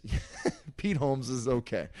shouldn't. Pete Holmes is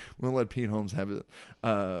okay. We'll let Pete Holmes have it.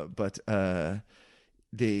 But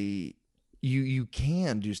you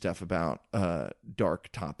can do stuff about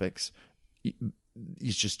dark topics.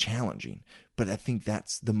 It's just challenging. But I think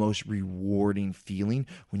that's the most rewarding feeling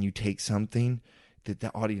when you take something that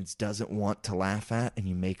the audience doesn't want to laugh at and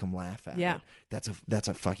you make them laugh at it. That's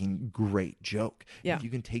a fucking great joke. Yeah. If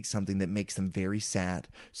you can take something that makes them very sad,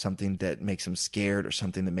 something that makes them scared, or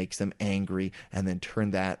something that makes them angry, and then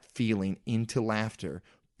turn that feeling into laughter,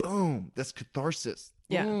 boom, that's catharsis.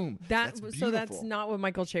 Yeah, Boom. That's beautiful. so that's not what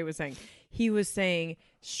Michael Che was saying. He was saying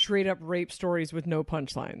straight up rape stories with no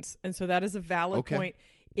punchlines, and so that is a valid point.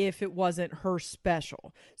 If it wasn't her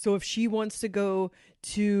special, so if she wants to go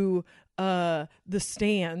to The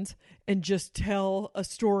Stand and just tell a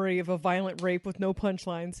story of a violent rape with no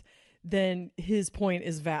punchlines, then his point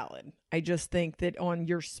is valid. I just think that on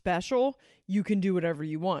your special, you can do whatever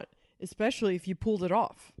you want, especially if you pulled it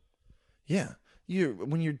off. Yeah.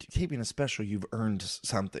 When you're taping a special, you've earned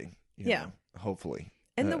something. You know, hopefully.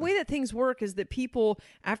 And the way that things work is that people,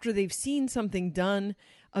 after they've seen something done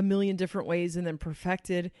a million different ways and then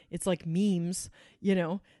perfected, it's like memes, you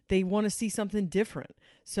know, they want to see something different.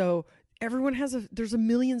 So everyone there's a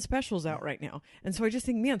million specials out right now. And so I just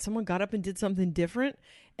think, man, someone got up and did something different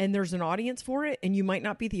and there's an audience for it and you might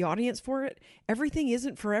not be the audience for it. Everything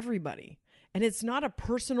isn't for everybody. And it's not a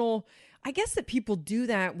personal, I guess that people do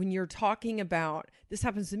that when you're talking about, this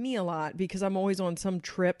happens to me a lot because I'm always on some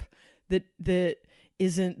trip that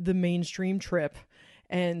isn't the mainstream trip.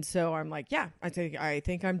 And so I'm like, yeah, I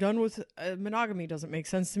think I'm done with monogamy. Doesn't make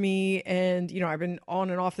sense to me. And, you know, I've been on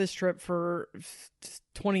and off this trip for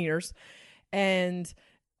 20 years. And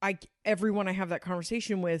everyone I have that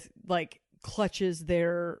conversation with, like, clutches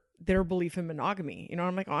their belief in monogamy. You know,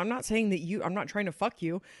 I'm like, oh, I'm not saying that I'm not trying to fuck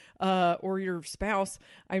you or your spouse.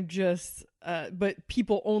 I'm just, but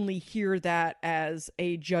people only hear that as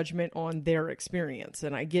a judgment on their experience.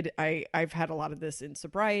 And I get it. I've had a lot of this in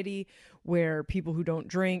sobriety where people who don't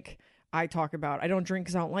drink, I talk about, I don't drink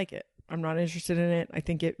because I don't like it. I'm not interested in it. I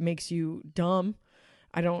think it makes you dumb.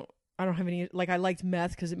 I don't have any, like, I liked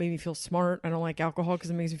meth because it made me feel smart. I don't like alcohol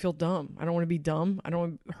because it makes me feel dumb. I don't want to be dumb. I don't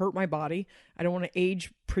want to hurt my body. I don't want to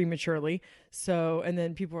age prematurely. So, and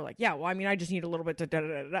then people are like, yeah, well, I mean, I just need a little bit to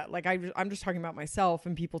da-da-da-da. Like, I'm just talking about myself,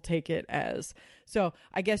 and people take it as, so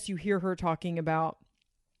I guess you hear her talking about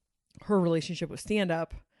her relationship with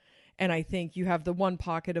stand-up, and I think you have the one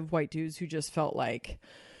pocket of white dudes who just felt like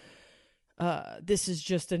this is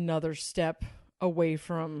just another step away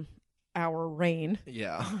from our reign.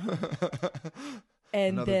 Yeah.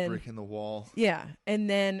 And another then brick in the wall. Yeah. And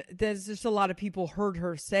then there's just a lot of people heard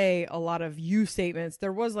her say a lot of you statements.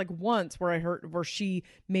 There was like once where I heard where she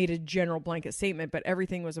made a general blanket statement, but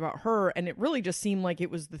everything was about her, and it really just seemed like it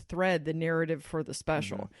was the thread, the narrative for the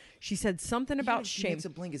special. Mm-hmm. She said something about shame. She makes a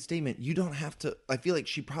blanket statement. You don't have to. I feel like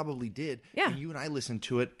she probably did. Yeah. And you and I listened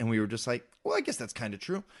to it, and we were just like, well, I guess that's kind of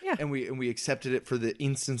true. Yeah. And we accepted it for the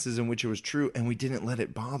instances in which it was true, and we didn't let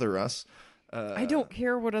it bother us. I don't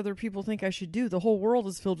care what other people think I should do. The whole world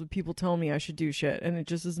is filled with people telling me I should do shit. And it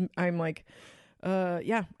just is, I'm like,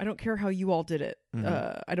 yeah, I don't care how you all did it.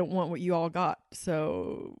 Mm-hmm. I don't want what you all got.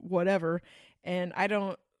 So whatever. And I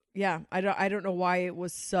don't know why it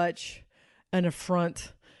was such an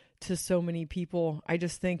affront to so many people. I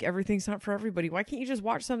just think everything's not for everybody. Why can't you just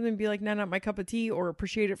watch something and be like, nah, not my cup of tea, or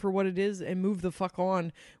appreciate it for what it is and move the fuck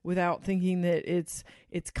on without thinking that it's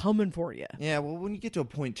coming for you? Yeah, well, when you get to a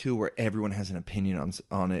point too where everyone has an opinion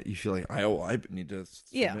on it, you feel like, I need to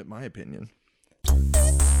submit my opinion.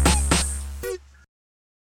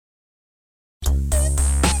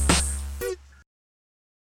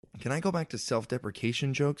 Can I go back to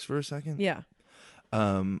self-deprecation jokes for a second? Yeah.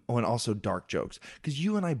 And also dark jokes, because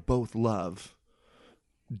you and I both love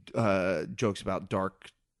jokes about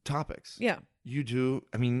dark topics. Yeah, you do.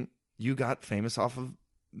 I mean, you got famous off of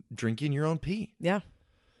drinking your own pee. Yeah,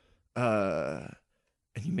 and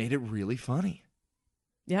you made it really funny.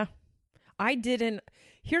 Yeah, I didn't.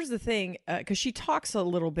 Here's the thing, because she talks a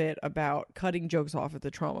little bit about cutting jokes off at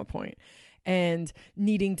the trauma point and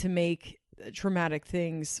needing to make traumatic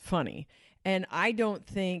things funny, and I don't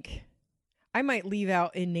think. I might leave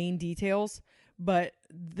out inane details, but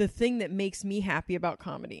the thing that makes me happy about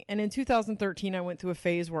comedy, and in 2013, I went through a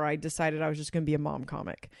phase where I decided I was just going to be a mom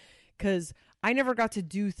comic, because I never got to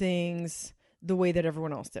do things the way that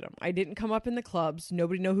everyone else did them. I didn't come up in the clubs.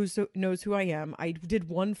 Nobody knows who I am. I did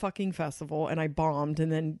one fucking festival and I bombed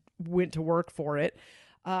and then went to work for it.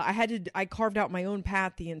 I carved out my own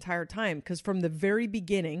path the entire time, because from the very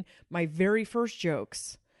beginning, my very first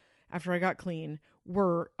jokes after I got clean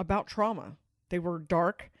were about trauma. They were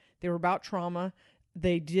dark. They were about trauma.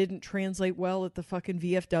 They didn't translate well at the fucking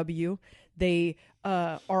VFW. They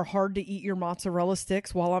are hard to eat your mozzarella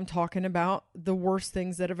sticks while I'm talking about the worst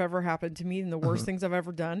things that have ever happened to me and the worst things I've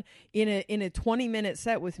ever done. In a 20-minute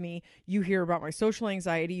set with me, you hear about my social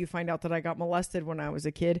anxiety. You find out that I got molested when I was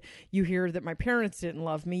a kid. You hear that my parents didn't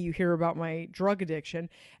love me. You hear about my drug addiction.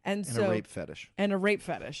 And a rape fetish. And a rape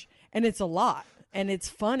fetish. And it's a lot. And it's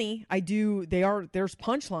funny. There's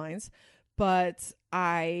punchlines, but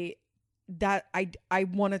that I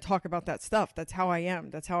want to talk about that stuff. That's how I am.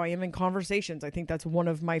 That's how I am in conversations. I think that's one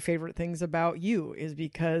of my favorite things about you, is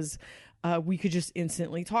because we could just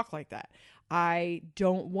instantly talk like that. I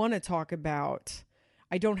don't want to talk about,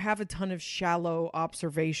 I don't have a ton of shallow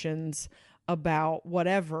observations about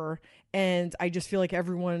whatever. And I just feel like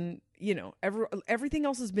everyone, you know, everything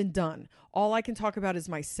else has been done. All I can talk about is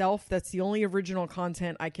myself. That's the only original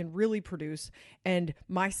content I can really produce. And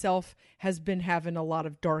myself has been having a lot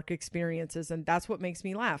of dark experiences, and that's what makes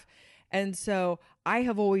me laugh. And so I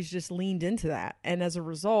have always just leaned into that. And as a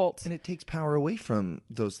result... And it takes power away from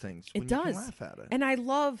those things. When it does. You can laugh at it. And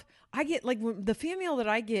I get, like, the fan mail that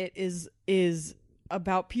I get is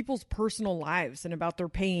about people's personal lives and about their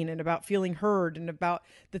pain and about feeling heard and about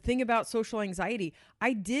the thing about social anxiety.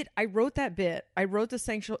 I wrote that bit. I wrote the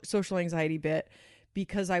social anxiety bit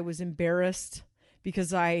because I was embarrassed,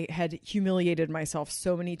 because I had humiliated myself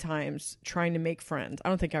so many times trying to make friends. I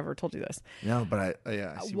don't think I ever told you this. No, but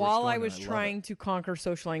I see while I was trying to conquer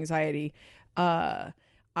social anxiety,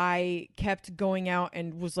 I kept going out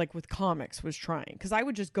and was like with comics, was trying, because I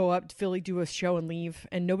would just go up to Philly, do a show and leave,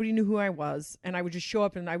 and nobody knew who I was. And I would just show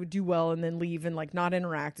up and I would do well and then leave and like not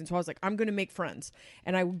interact. And so I was like, I'm going to make friends.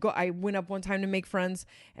 And I went up one time to make friends,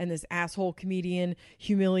 and this asshole comedian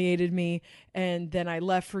humiliated me. And then I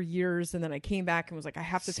left for years, and then I came back and was like, I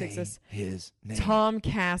have to fix this. His name. Tom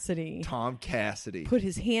Cassidy Put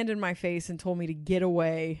his hand in my face and told me to get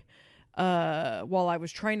away. While I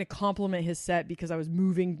was trying to compliment his set because I was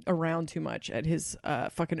moving around too much at his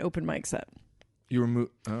fucking open mic set. You were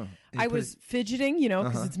I was fidgeting, you know,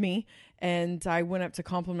 because it's me. And I went up to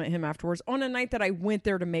compliment him afterwards on a night that I went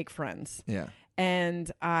there to make friends. Yeah.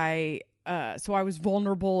 And so I was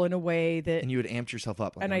vulnerable in a way that... And you had amped yourself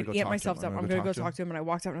up. Like, and I amped myself up. I'm going to go talk to him. And I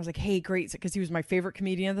walked out and I was like, hey, great. Because he was my favorite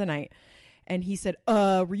comedian of the night. And he said,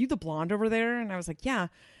 were you the blonde over there? And I was like, yeah.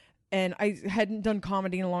 And I hadn't done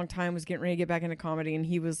comedy in a long time, was getting ready to get back into comedy. And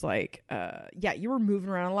he was like, yeah, you were moving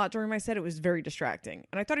around a lot during my set. It was very distracting.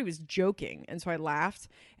 And I thought he was joking. And so I laughed.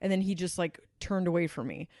 And then he just like turned away from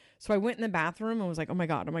me. So I went in the bathroom and was like, oh my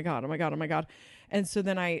God, oh my God, oh my God, oh my God. And so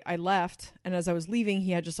then I left. And as I was leaving,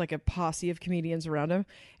 he had just like a posse of comedians around him.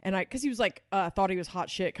 And because he was like, thought he was hot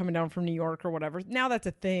shit coming down from New York or whatever. Now that's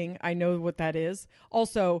a thing. I know what that is.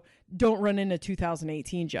 Also, don't run into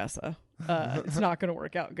 2018 Jessa. It's not going to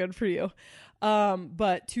work out good for you.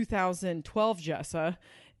 But 2012 Jessa,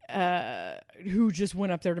 who just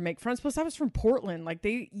went up there to make friends. Plus I was from Portland. Like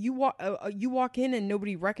you walk in and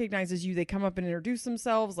nobody recognizes you. They come up and introduce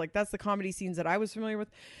themselves. Like that's the comedy scenes that I was familiar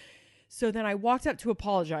with. So then I walked up to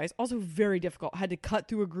apologize. Also very difficult. I had to cut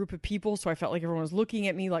through a group of people. So I felt like everyone was looking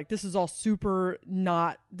at me like this is all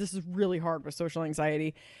this is really hard with social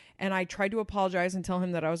anxiety. And I tried to apologize and tell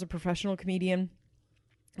him that I was a professional comedian.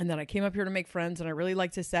 And then I came up here to make friends, and I really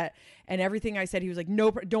liked his set. And everything I said, he was like,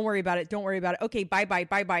 no, don't worry about it. Don't worry about it. Okay,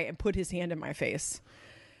 bye-bye, and put his hand in my face.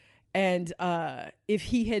 And if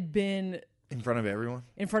he had been... In front of everyone?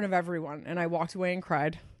 In front of everyone. And I walked away and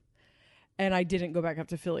cried. And I didn't go back up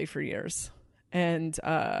to Philly for years. And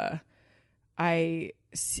I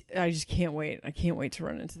just can't wait. I can't wait to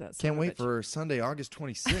run into that. Can't wait for Sunday, August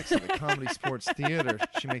 26th at the Comedy Sports Theater.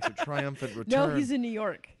 She makes her triumphant return. No, he's in New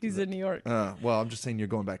York. He's in New York. Well, I'm just saying you're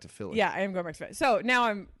going back to Philly. Yeah, I am going back to Philly. So now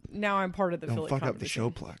I'm part of the Don't Philly fuck comedy up the scene. show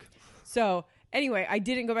plug. So anyway, I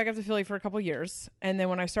didn't go back up to Philly for a couple years. And then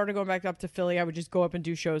when I started going back up to Philly, I would just go up and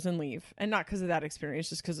do shows and leave. And not because of that experience,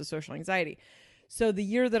 just because of social anxiety. So the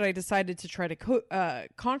year that I decided to try to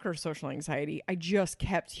conquer social anxiety, I just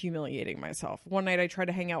kept humiliating myself. One night I tried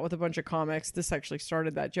to hang out with a bunch of comics. This actually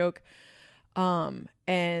started that joke.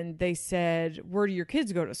 And they said, where do your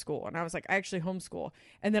kids go to school? And I was like, I actually homeschool.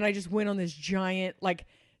 And then I just went on this giant, like,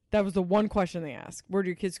 that was the one question they asked. Where do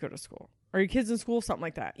your kids go to school? Are your kids in school? Something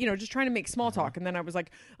like that. You know, just trying to make small talk. And then I was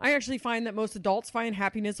like, I actually find that most adults find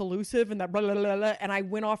happiness elusive and that blah, blah, blah, blah. And I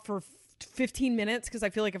went off for 15 minutes because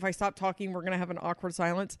I feel like if I stop talking, we're going to have an awkward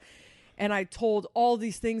silence. And I told all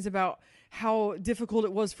these things about how difficult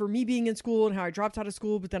it was for me being in school and how I dropped out of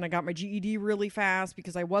school, but then I got my GED really fast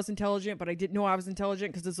because I was intelligent, but I didn't know I was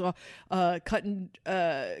intelligent because it's a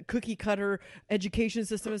cookie cutter education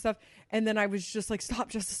system and stuff. And then I was just like,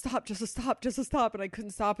 stop. And I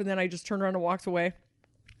couldn't stop. And then I just turned around and walked away.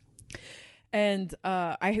 And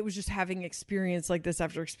I was just having experience like this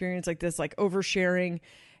after experience like this, like oversharing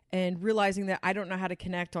and realizing that I don't know how to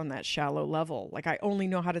connect on that shallow level. Like I only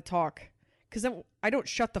know how to talk because I don't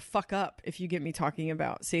shut the fuck up if you get me talking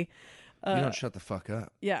about, see? You don't shut the fuck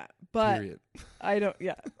up. Yeah, but Period.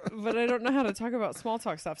 But I don't know how to talk about small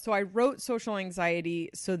talk stuff. So I wrote social anxiety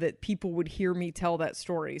so that people would hear me tell that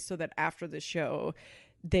story so that after the show,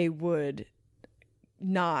 they would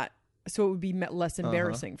not so it would be less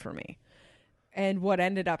embarrassing for me. And what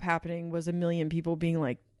ended up happening was a million people being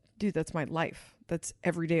like, dude, that's my life. That's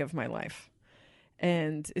every day of my life.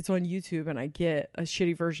 And it's on YouTube, and I get a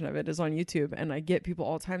shitty version of it is on YouTube, and I get people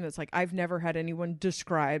all the time that's like, I've never had anyone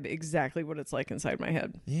describe exactly what it's like inside my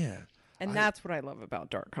head. Yeah. And that's what I love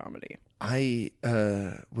about dark comedy. I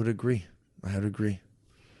would agree. I would agree.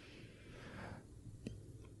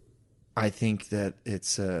 I think that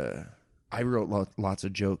it's I wrote lots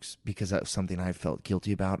of jokes because that was something I felt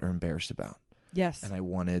guilty about or embarrassed about. Yes. And I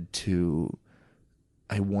wanted to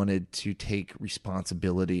take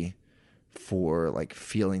responsibility for like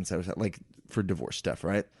feelings I was like for divorce stuff,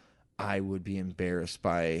 right? I would be embarrassed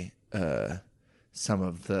by some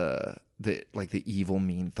of the like the evil,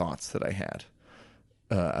 mean thoughts that I had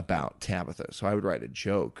about Tabitha. So I would write a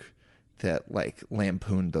joke that like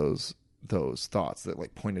lampooned those thoughts, that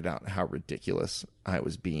like pointed out how ridiculous I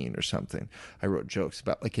was being or something. I wrote jokes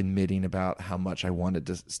about like admitting about how much I wanted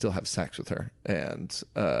to still have sex with her, and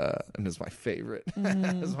it's my favorite.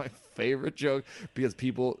 It's my favorite joke because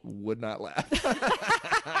people would not laugh.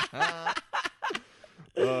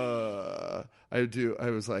 I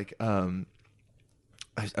was like, I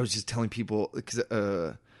was just telling people because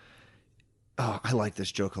I like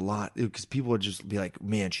this joke a lot because people would just be like,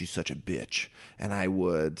 man, she's such a bitch. And I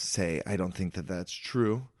would say, I don't think that that's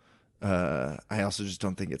true. I also just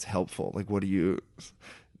don't think it's helpful. Like, what do you,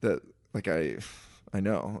 that, like, I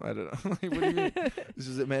know, I don't know. Like, what do you mean?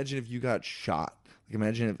 Just imagine if you got shot. Like,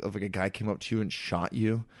 imagine if like a guy came up to you and shot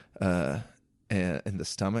you in the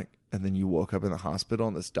stomach, and then you woke up in the hospital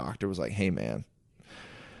and this doctor was like, hey, man,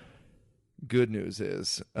 good news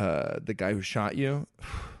is the guy who shot you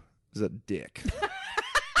is a dick.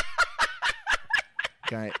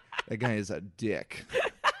 That guy is a dick.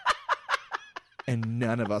 And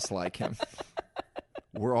none of us like him.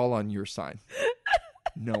 We're all on your side.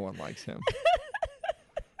 No one likes him.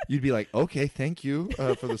 You'd be like, okay, thank you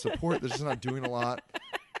for the support. This is not doing a lot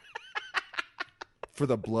for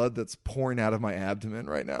the blood that's pouring out of my abdomen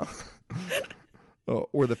right now.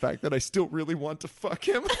 Or the fact that I still really want to fuck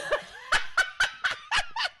him.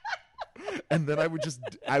 And then I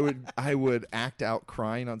would act out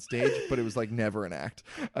crying on stage, but it was like never an act.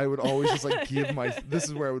 I would always just like this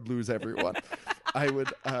is where I would lose everyone.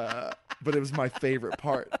 But it was my favorite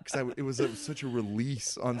part because it was such a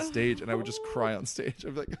release on stage, and I would just cry on stage.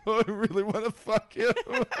 I'd be like, oh, I really want to fuck him.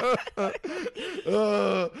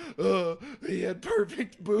 He had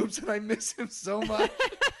perfect boobs, and I miss him so much.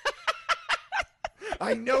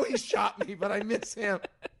 I know he shot me, but I miss him.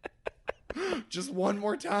 Just one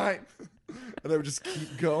more time. And I would just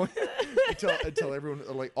keep going until everyone,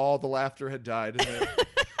 like, all the laughter had died,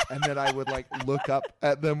 and then I would like look up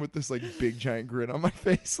at them with this like big giant grin on my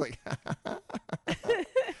face, like,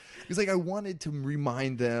 because like I wanted to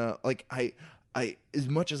remind them, like I as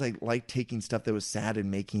much as I like taking stuff that was sad and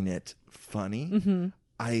making it funny,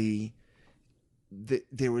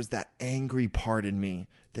 there was that angry part in me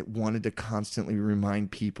that wanted to constantly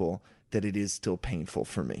remind people that it is still painful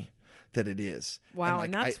for me. That it is. Wow,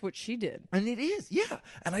 and that's what she did. And it is, yeah.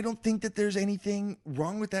 And I don't think that there's anything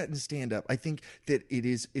wrong with that in stand-up. I think that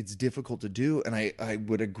it's difficult to do, and I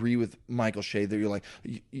would agree with Michael Shea that you're like,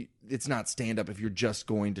 it's not stand-up if you're just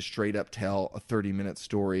going to straight up tell a 30-minute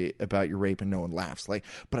story about your rape and no one laughs. Like,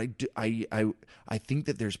 but I think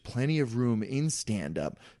that there's plenty of room in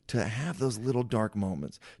stand-up to have those little dark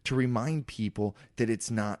moments, to remind people that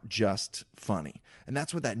it's not just funny. And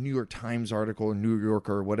that's what that New York Times article, or New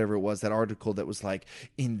Yorker, or whatever it was, that article that was like,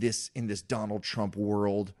 in this Donald Trump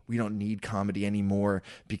world, we don't need comedy anymore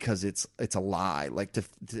because it's a lie. Like to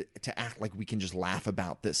act like we can just laugh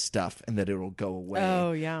about this stuff and that it'll go away.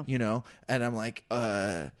 Oh yeah. You know? And I'm like,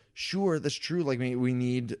 sure, that's true. Like, we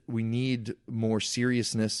need more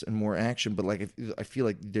seriousness and more action, but like I feel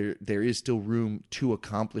like there is still room to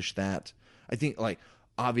accomplish that. I think, like,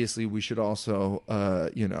 obviously we should also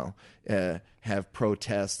have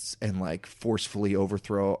protests and like forcefully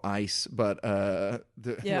overthrow ICE, but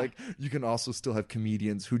like you can also still have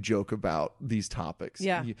comedians who joke about these topics.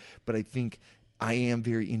 Yeah. But I think I am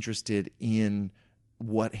very interested in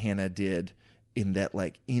what Hannah did, in that,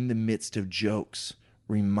 like, in the midst of jokes,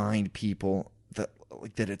 remind people that,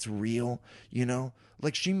 like, that it's real, you know?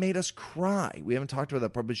 Like, she made us cry. We haven't talked about that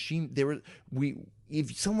part, but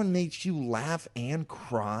if someone makes you laugh and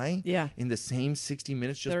cry in the same 60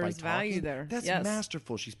 minutes just by talking, value there. That's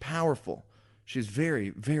masterful. She's powerful. She's very,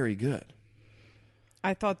 very good.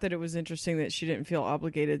 I thought that it was interesting that she didn't feel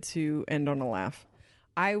obligated to end on a laugh.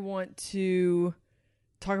 I want to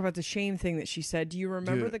talk about the shame thing that she said. Do you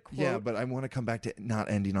remember the quote? Yeah, but I want to come back to not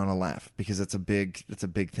ending on a laugh because that's a big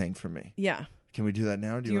thing for me. Yeah. Can we do that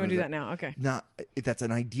now? Do you want to do that now? Okay. That's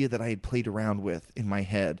an idea that I had played around with in my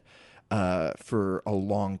head for a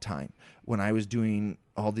long time. When I was doing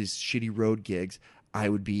all these shitty road gigs, I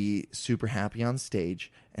would be super happy on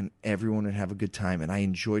stage and everyone would have a good time. And I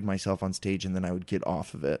enjoyed myself on stage, and then I would get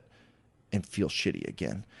off of it and feel shitty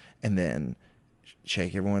again. And then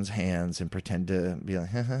shake everyone's hands and pretend to be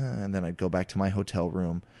like, and then I'd go back to my hotel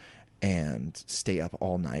room and stay up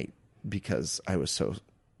all night because I was so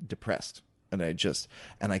depressed. And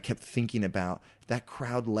I kept thinking about that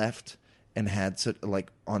crowd left and had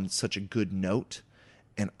on such a good note.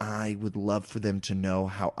 And I would love for them to know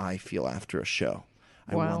how I feel after a show.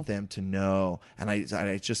 I want them to know. And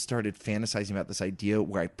I just started fantasizing about this idea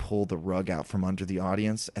where I pull the rug out from under the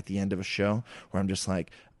audience at the end of a show, where I'm just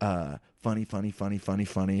like, funny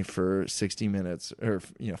for 60 minutes or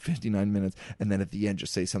 59 minutes. And then at the end,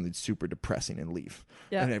 just say something super depressing and leave.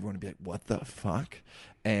 Yeah. And everyone would be like, what the fuck?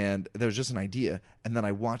 And there was just an idea. And then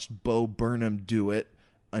I watched Bo Burnham do it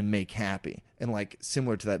and Make Happy. And like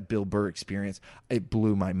similar to that Bill Burr experience, it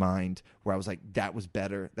blew my mind where I was like, that was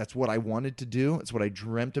better. That's what I wanted to do. It's what I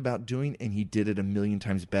dreamt about doing. And he did it a million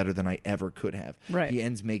times better than I ever could have. Right. He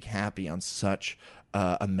ends Make Happy on such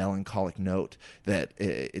a melancholic note that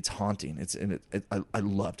it's haunting. I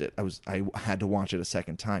loved it. I had to watch it a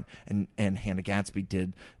second time. And Hannah Gadsby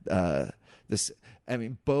did this. I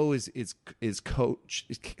mean, Bo is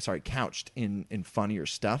couched in funnier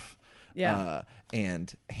stuff. Yeah.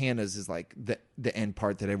 And Hannah's is like the end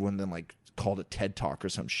part that everyone then like called a TED Talk or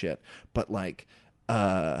some shit. But like,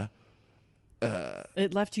 it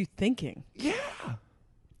left you thinking. Yeah.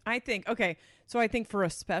 I think for a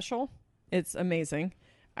special, it's amazing.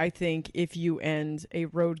 I think if you end a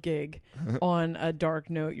road gig on a dark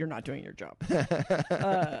note, you're not doing your job.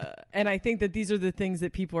 And I think that these are the things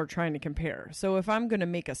that people are trying to compare. So if I'm going to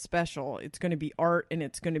make a special, it's going to be art, and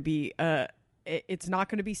it's going to be, it's not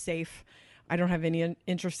going to be safe. I don't have any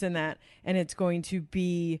interest in that. And it's going to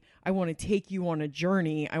be, I want to take you on a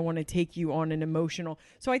journey. I want to take you on an emotional.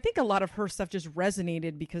 So I think a lot of her stuff just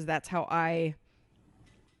resonated because that's how I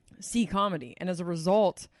see comedy. And as a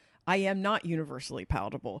result, I am not universally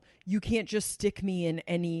palatable. You can't just stick me in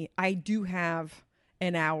any. I do have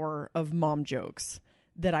an hour of mom jokes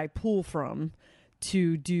that I pull from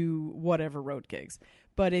to do whatever road gigs.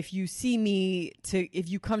 But if you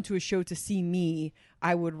come to a show to see me,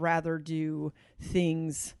 I would rather do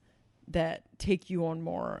things that take you on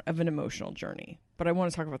more of an emotional journey. But I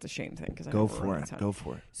want to talk about the shame thing because Go for it.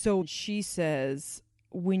 So she says,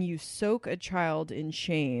 when you soak a child in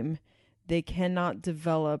shame, they cannot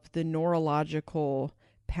develop the neurological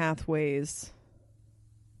pathways.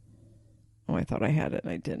 Oh, I thought I had it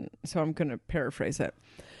and I didn't. So I'm going to paraphrase it.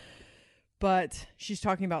 But she's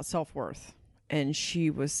talking about self-worth. And she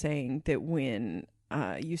was saying that when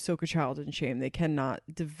you soak a child in shame, they cannot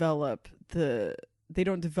develop the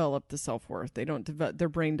self-worth. Their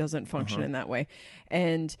brain doesn't function in that way.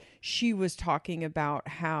 And she was talking about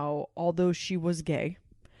how, although she was gay,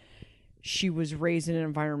 she was raised in an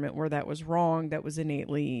environment where that was wrong, that was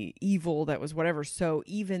innately evil, that was whatever. So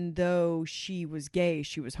even though she was gay,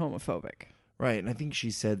 she was homophobic. Right. And I think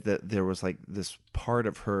she said that there was like this part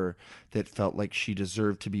of her that felt like she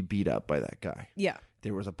deserved to be beat up by that guy. Yeah.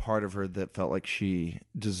 There was a part of her that felt like she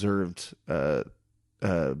deserved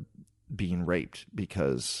being raped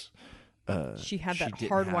because she had that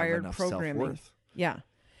hardwired programming. Self-worth. Yeah.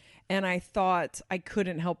 And I thought, I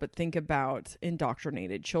couldn't help but think about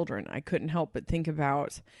indoctrinated children. I couldn't help but think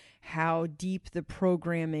about how deep the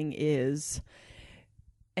programming is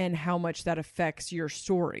and how much that affects your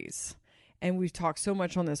stories. And we've talked so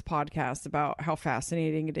much on this podcast about how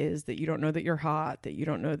fascinating it is that you don't know that you're hot, that you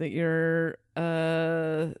don't know that you're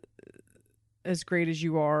as great as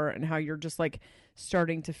you are, and how you're just like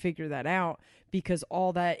starting to figure that out because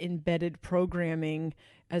all that embedded programming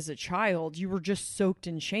as a child, you were just soaked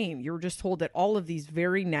in shame. You were just told that all of these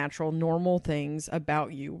very natural, normal things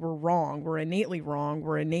about you were wrong, were innately wrong,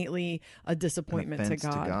 were innately a disappointment to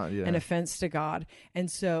God, an offense to God. And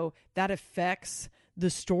so that affects the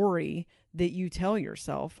story that you tell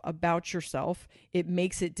yourself about yourself. It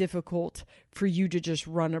makes it difficult for you to just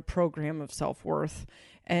run a program of self-worth.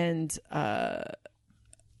 And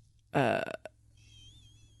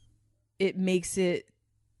it makes it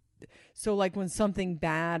so like when something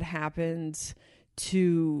bad happens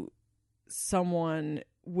to someone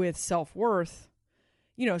with self-worth,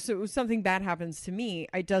 so something bad happens to me,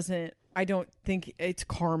 I don't think it's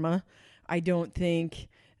karma. I don't think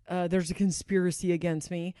there's a conspiracy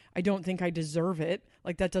against me. I don't think I deserve it.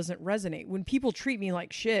 Like that doesn't resonate. When people treat me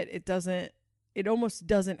like shit, it almost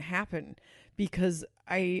doesn't happen because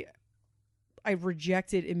I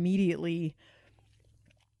reject it immediately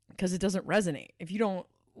because it doesn't resonate. If you don't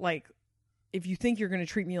like, if you think you're going to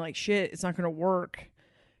treat me like shit, it's not going to work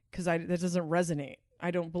because that doesn't resonate.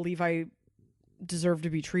 I don't believe I deserve to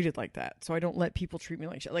be treated like that. So I don't let people treat me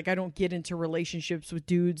like shit. Like I don't get into relationships with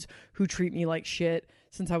dudes who treat me like shit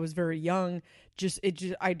since I was very young.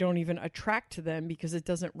 I don't even attract to them because it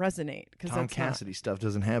doesn't resonate. Tom Cassidy stuff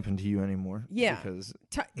doesn't happen to you anymore. Yeah. Because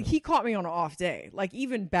he caught me on an off day. Like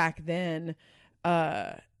even back then,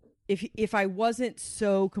 if I wasn't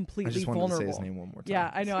so completely I just vulnerable. wanted to say his name one more time. Yeah,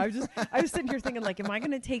 I know. I was sitting here thinking like, am I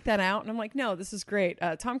going to take that out? And I'm like, no, this is great.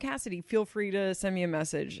 Tom Cassidy, feel free to send me a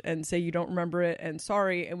message and say you don't remember it and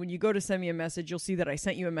sorry. And when you go to send me a message, you'll see that I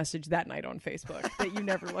sent you a message that night on Facebook that you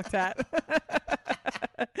never looked at.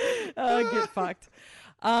 Get fucked.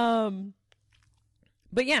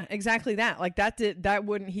 But yeah, exactly that. Like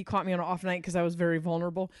he caught me on an off night because I was very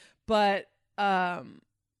vulnerable. But the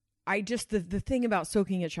thing about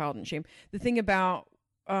soaking a child in shame, the thing about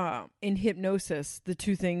in hypnosis, the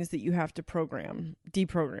two things that you have to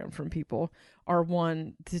deprogram from people are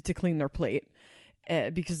one, to clean their plate,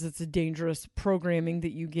 because it's a dangerous programming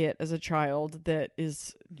that you get as a child that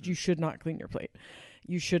is, you should not clean your plate.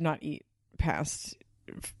 You should not eat past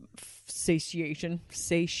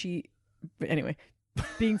anyway,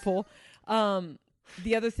 being full.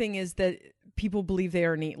 The other thing is that people believe they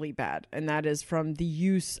are innately bad, and that is from the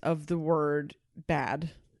use of the word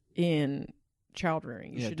bad in child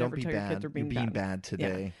rearing. You should never tell your kid they're being bad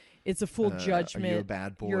today. Yeah. It's a full judgment. Are you a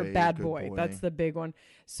bad boy? You're a bad boy. That's the big one.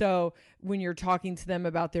 So when you're talking to them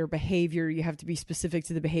about their behavior, you have to be specific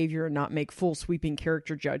to the behavior and not make full sweeping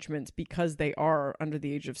character judgments because they are under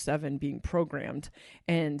the age of 7 being programmed,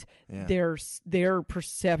 and their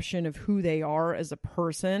perception of who they are as a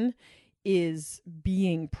person is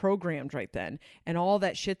being programmed right then. And all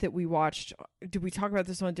that shit that we watched, did we talk about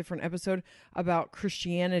this on a different episode about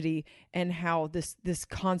Christianity and how this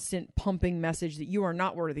constant pumping message that you are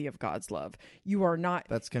not worthy of God's love, you are not.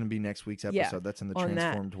 That's going to be next week's episode. That's in the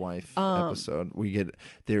Transformed Wife episode. We get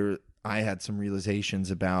there. I had some realizations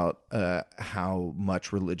about how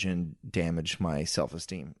much religion damaged my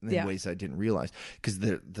self-esteem in ways I didn't realize. Because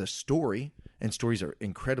the story, and stories are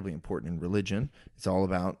incredibly important in religion. It's all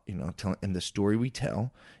about, telling, and the story we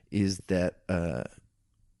tell is that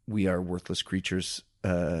we are worthless creatures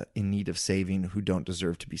in need of saving who don't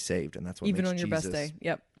deserve to be saved, and that's what even makes on your Jesus, best day.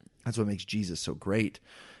 Yep, that's what makes Jesus so great.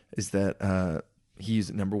 Is that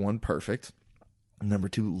he's number one, perfect. Number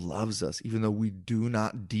 2, loves us, even though we do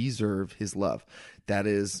not deserve his love. That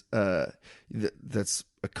is, that's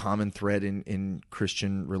a common thread in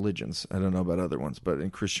Christian religions. I don't know about other ones, but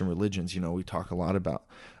in Christian religions, we talk a lot about,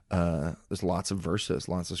 there's lots of verses,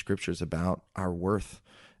 lots of scriptures about our worth.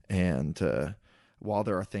 And while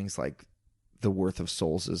there are things like the worth of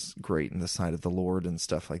souls is great in the sight of the Lord and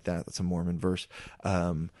stuff like that, that's a Mormon verse.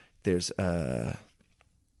 There's a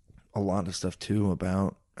lot of stuff too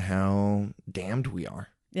about how damned we are.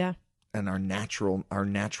 Yeah. And our natural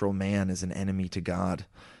man is an enemy to God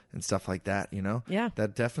and stuff like that, Yeah.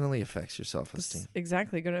 That definitely affects your self-esteem. It's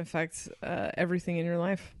exactly going to affect everything in your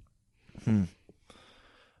life.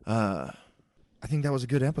 I think that was a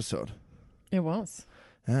good episode. It was.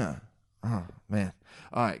 Yeah. Oh, man.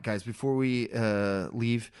 All right, guys, before we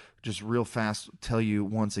leave, just real fast, tell you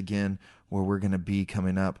once again where we're going to be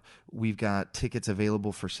coming up. We've got tickets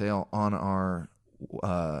available for sale on our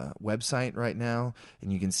website right now,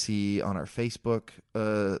 and you can see on our Facebook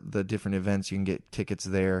the different events. You can get tickets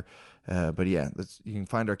there. But yeah, you can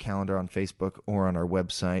find our calendar on Facebook or on our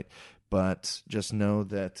website. But just know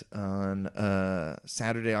that on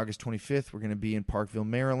Saturday, August 25th, we're going to be in Parkville,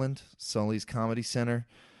 Maryland, Sully's Comedy Center.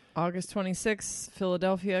 August 26th,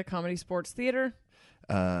 Philadelphia Comedy Sports Theater.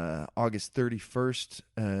 August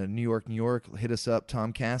 31st, New York. Hit us up,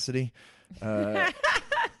 Tom Cassidy.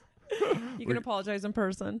 You can apologize in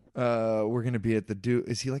person. We're going to be at the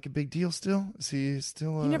Is he like a big deal still? Is he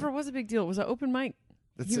still? He never was a big deal. It was an open mic.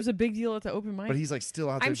 He was a big deal at the open mic. But he's like still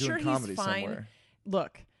out there doing comedy somewhere.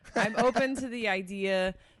 Look, I'm open to the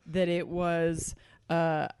idea that it was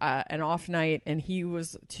an off night and he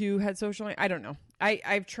was too had social night. I don't know.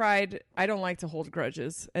 I've tried. I don't like to hold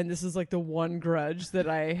grudges, and this is like the one grudge that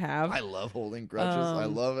I have. I love holding grudges. I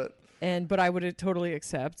love it. But I would totally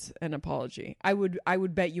accept an apology. I would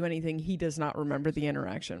bet you anything he does not remember the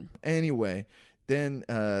interaction. Anyway, then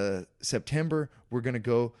September, we're going to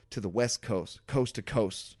go to the West Coast, coast to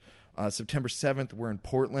coast. September 7th, we're in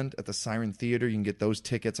Portland at the Siren Theater. You can get those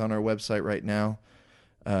tickets on our website right now.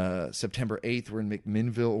 September 8th, we're in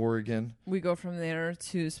McMinnville, Oregon. We go from there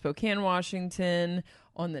to Spokane, Washington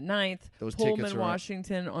on the 9th. Those tickets Pullman, are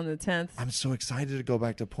Washington on the 10th. I'm so excited to go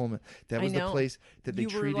back to Pullman. That was the place that they you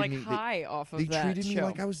treated were like me. high off of they that treated show. me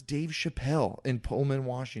like I was Dave Chappelle in Pullman,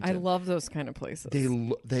 Washington. I love those kind of places.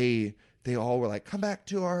 They all were like, come back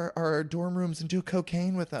to our dorm rooms and do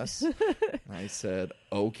cocaine with us. And I said,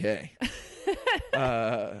 okay.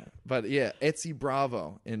 But yeah, Etsy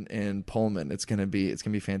Bravo in Pullman. It's gonna be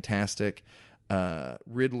fantastic.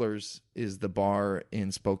 Riddler's is the bar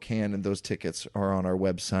in Spokane, and those tickets are on our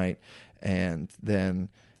website. And then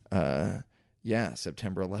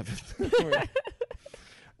September 11th.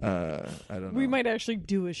 I don't know. We might actually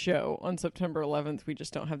do a show on September 11th. We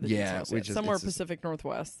just don't have the details yet. Somewhere Pacific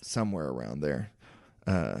Northwest. Somewhere around there.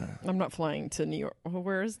 I'm not flying to New York.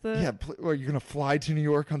 Where is the... Yeah, well, you're going to fly to New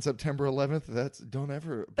York on September 11th? Don't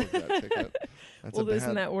ever book that ticket. That's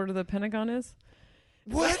isn't that where the Pentagon is?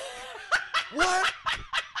 What? What?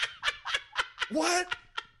 What?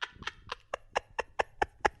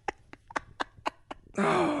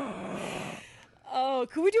 Oh,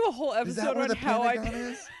 could we do a whole Is that episode where on the how Pentagon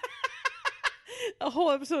is? a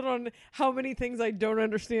whole episode on how many things I don't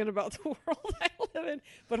understand about the world I live in?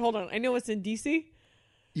 But hold on, I know it's in DC.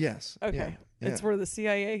 Yes. Okay, yeah. it's where the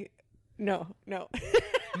CIA. No.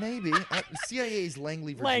 Maybe. CIA's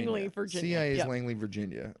Langley, Virginia. Langley, Virginia. CIA's Yep. Langley,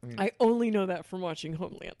 Virginia. I only know that from watching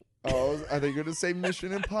Homeland. Oh, are they going to say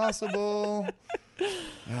Mission Impossible?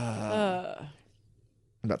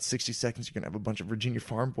 About 60 seconds, you're going to have a bunch of Virginia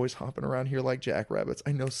farm boys hopping around here like jackrabbits.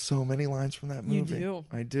 I know so many lines from that movie. You do.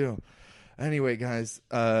 I do. Anyway, guys,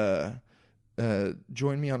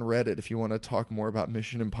 join me on Reddit if you want to talk more about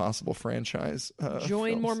Mission Impossible franchise.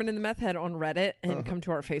 Join films. Mormon and the Meth Head on Reddit and come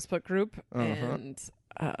to our Facebook group and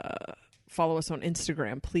follow us on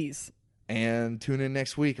Instagram, please. And tune in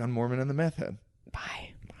next week on Mormon and the Meth Head. Bye.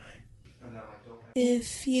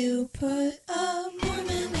 If you put a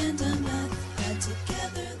Mormon and a meth head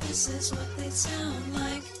together, this is what they sound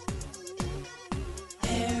like.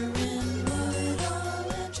 Aaron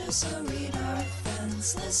Woodall and Jessa Reed are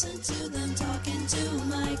friends. Listen to them talking to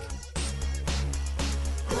Mike.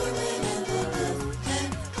 Mormon and the meth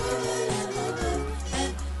head, Mormon and the meth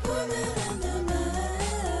head, Mormon and the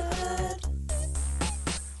meth head.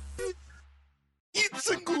 It's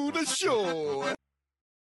a good show.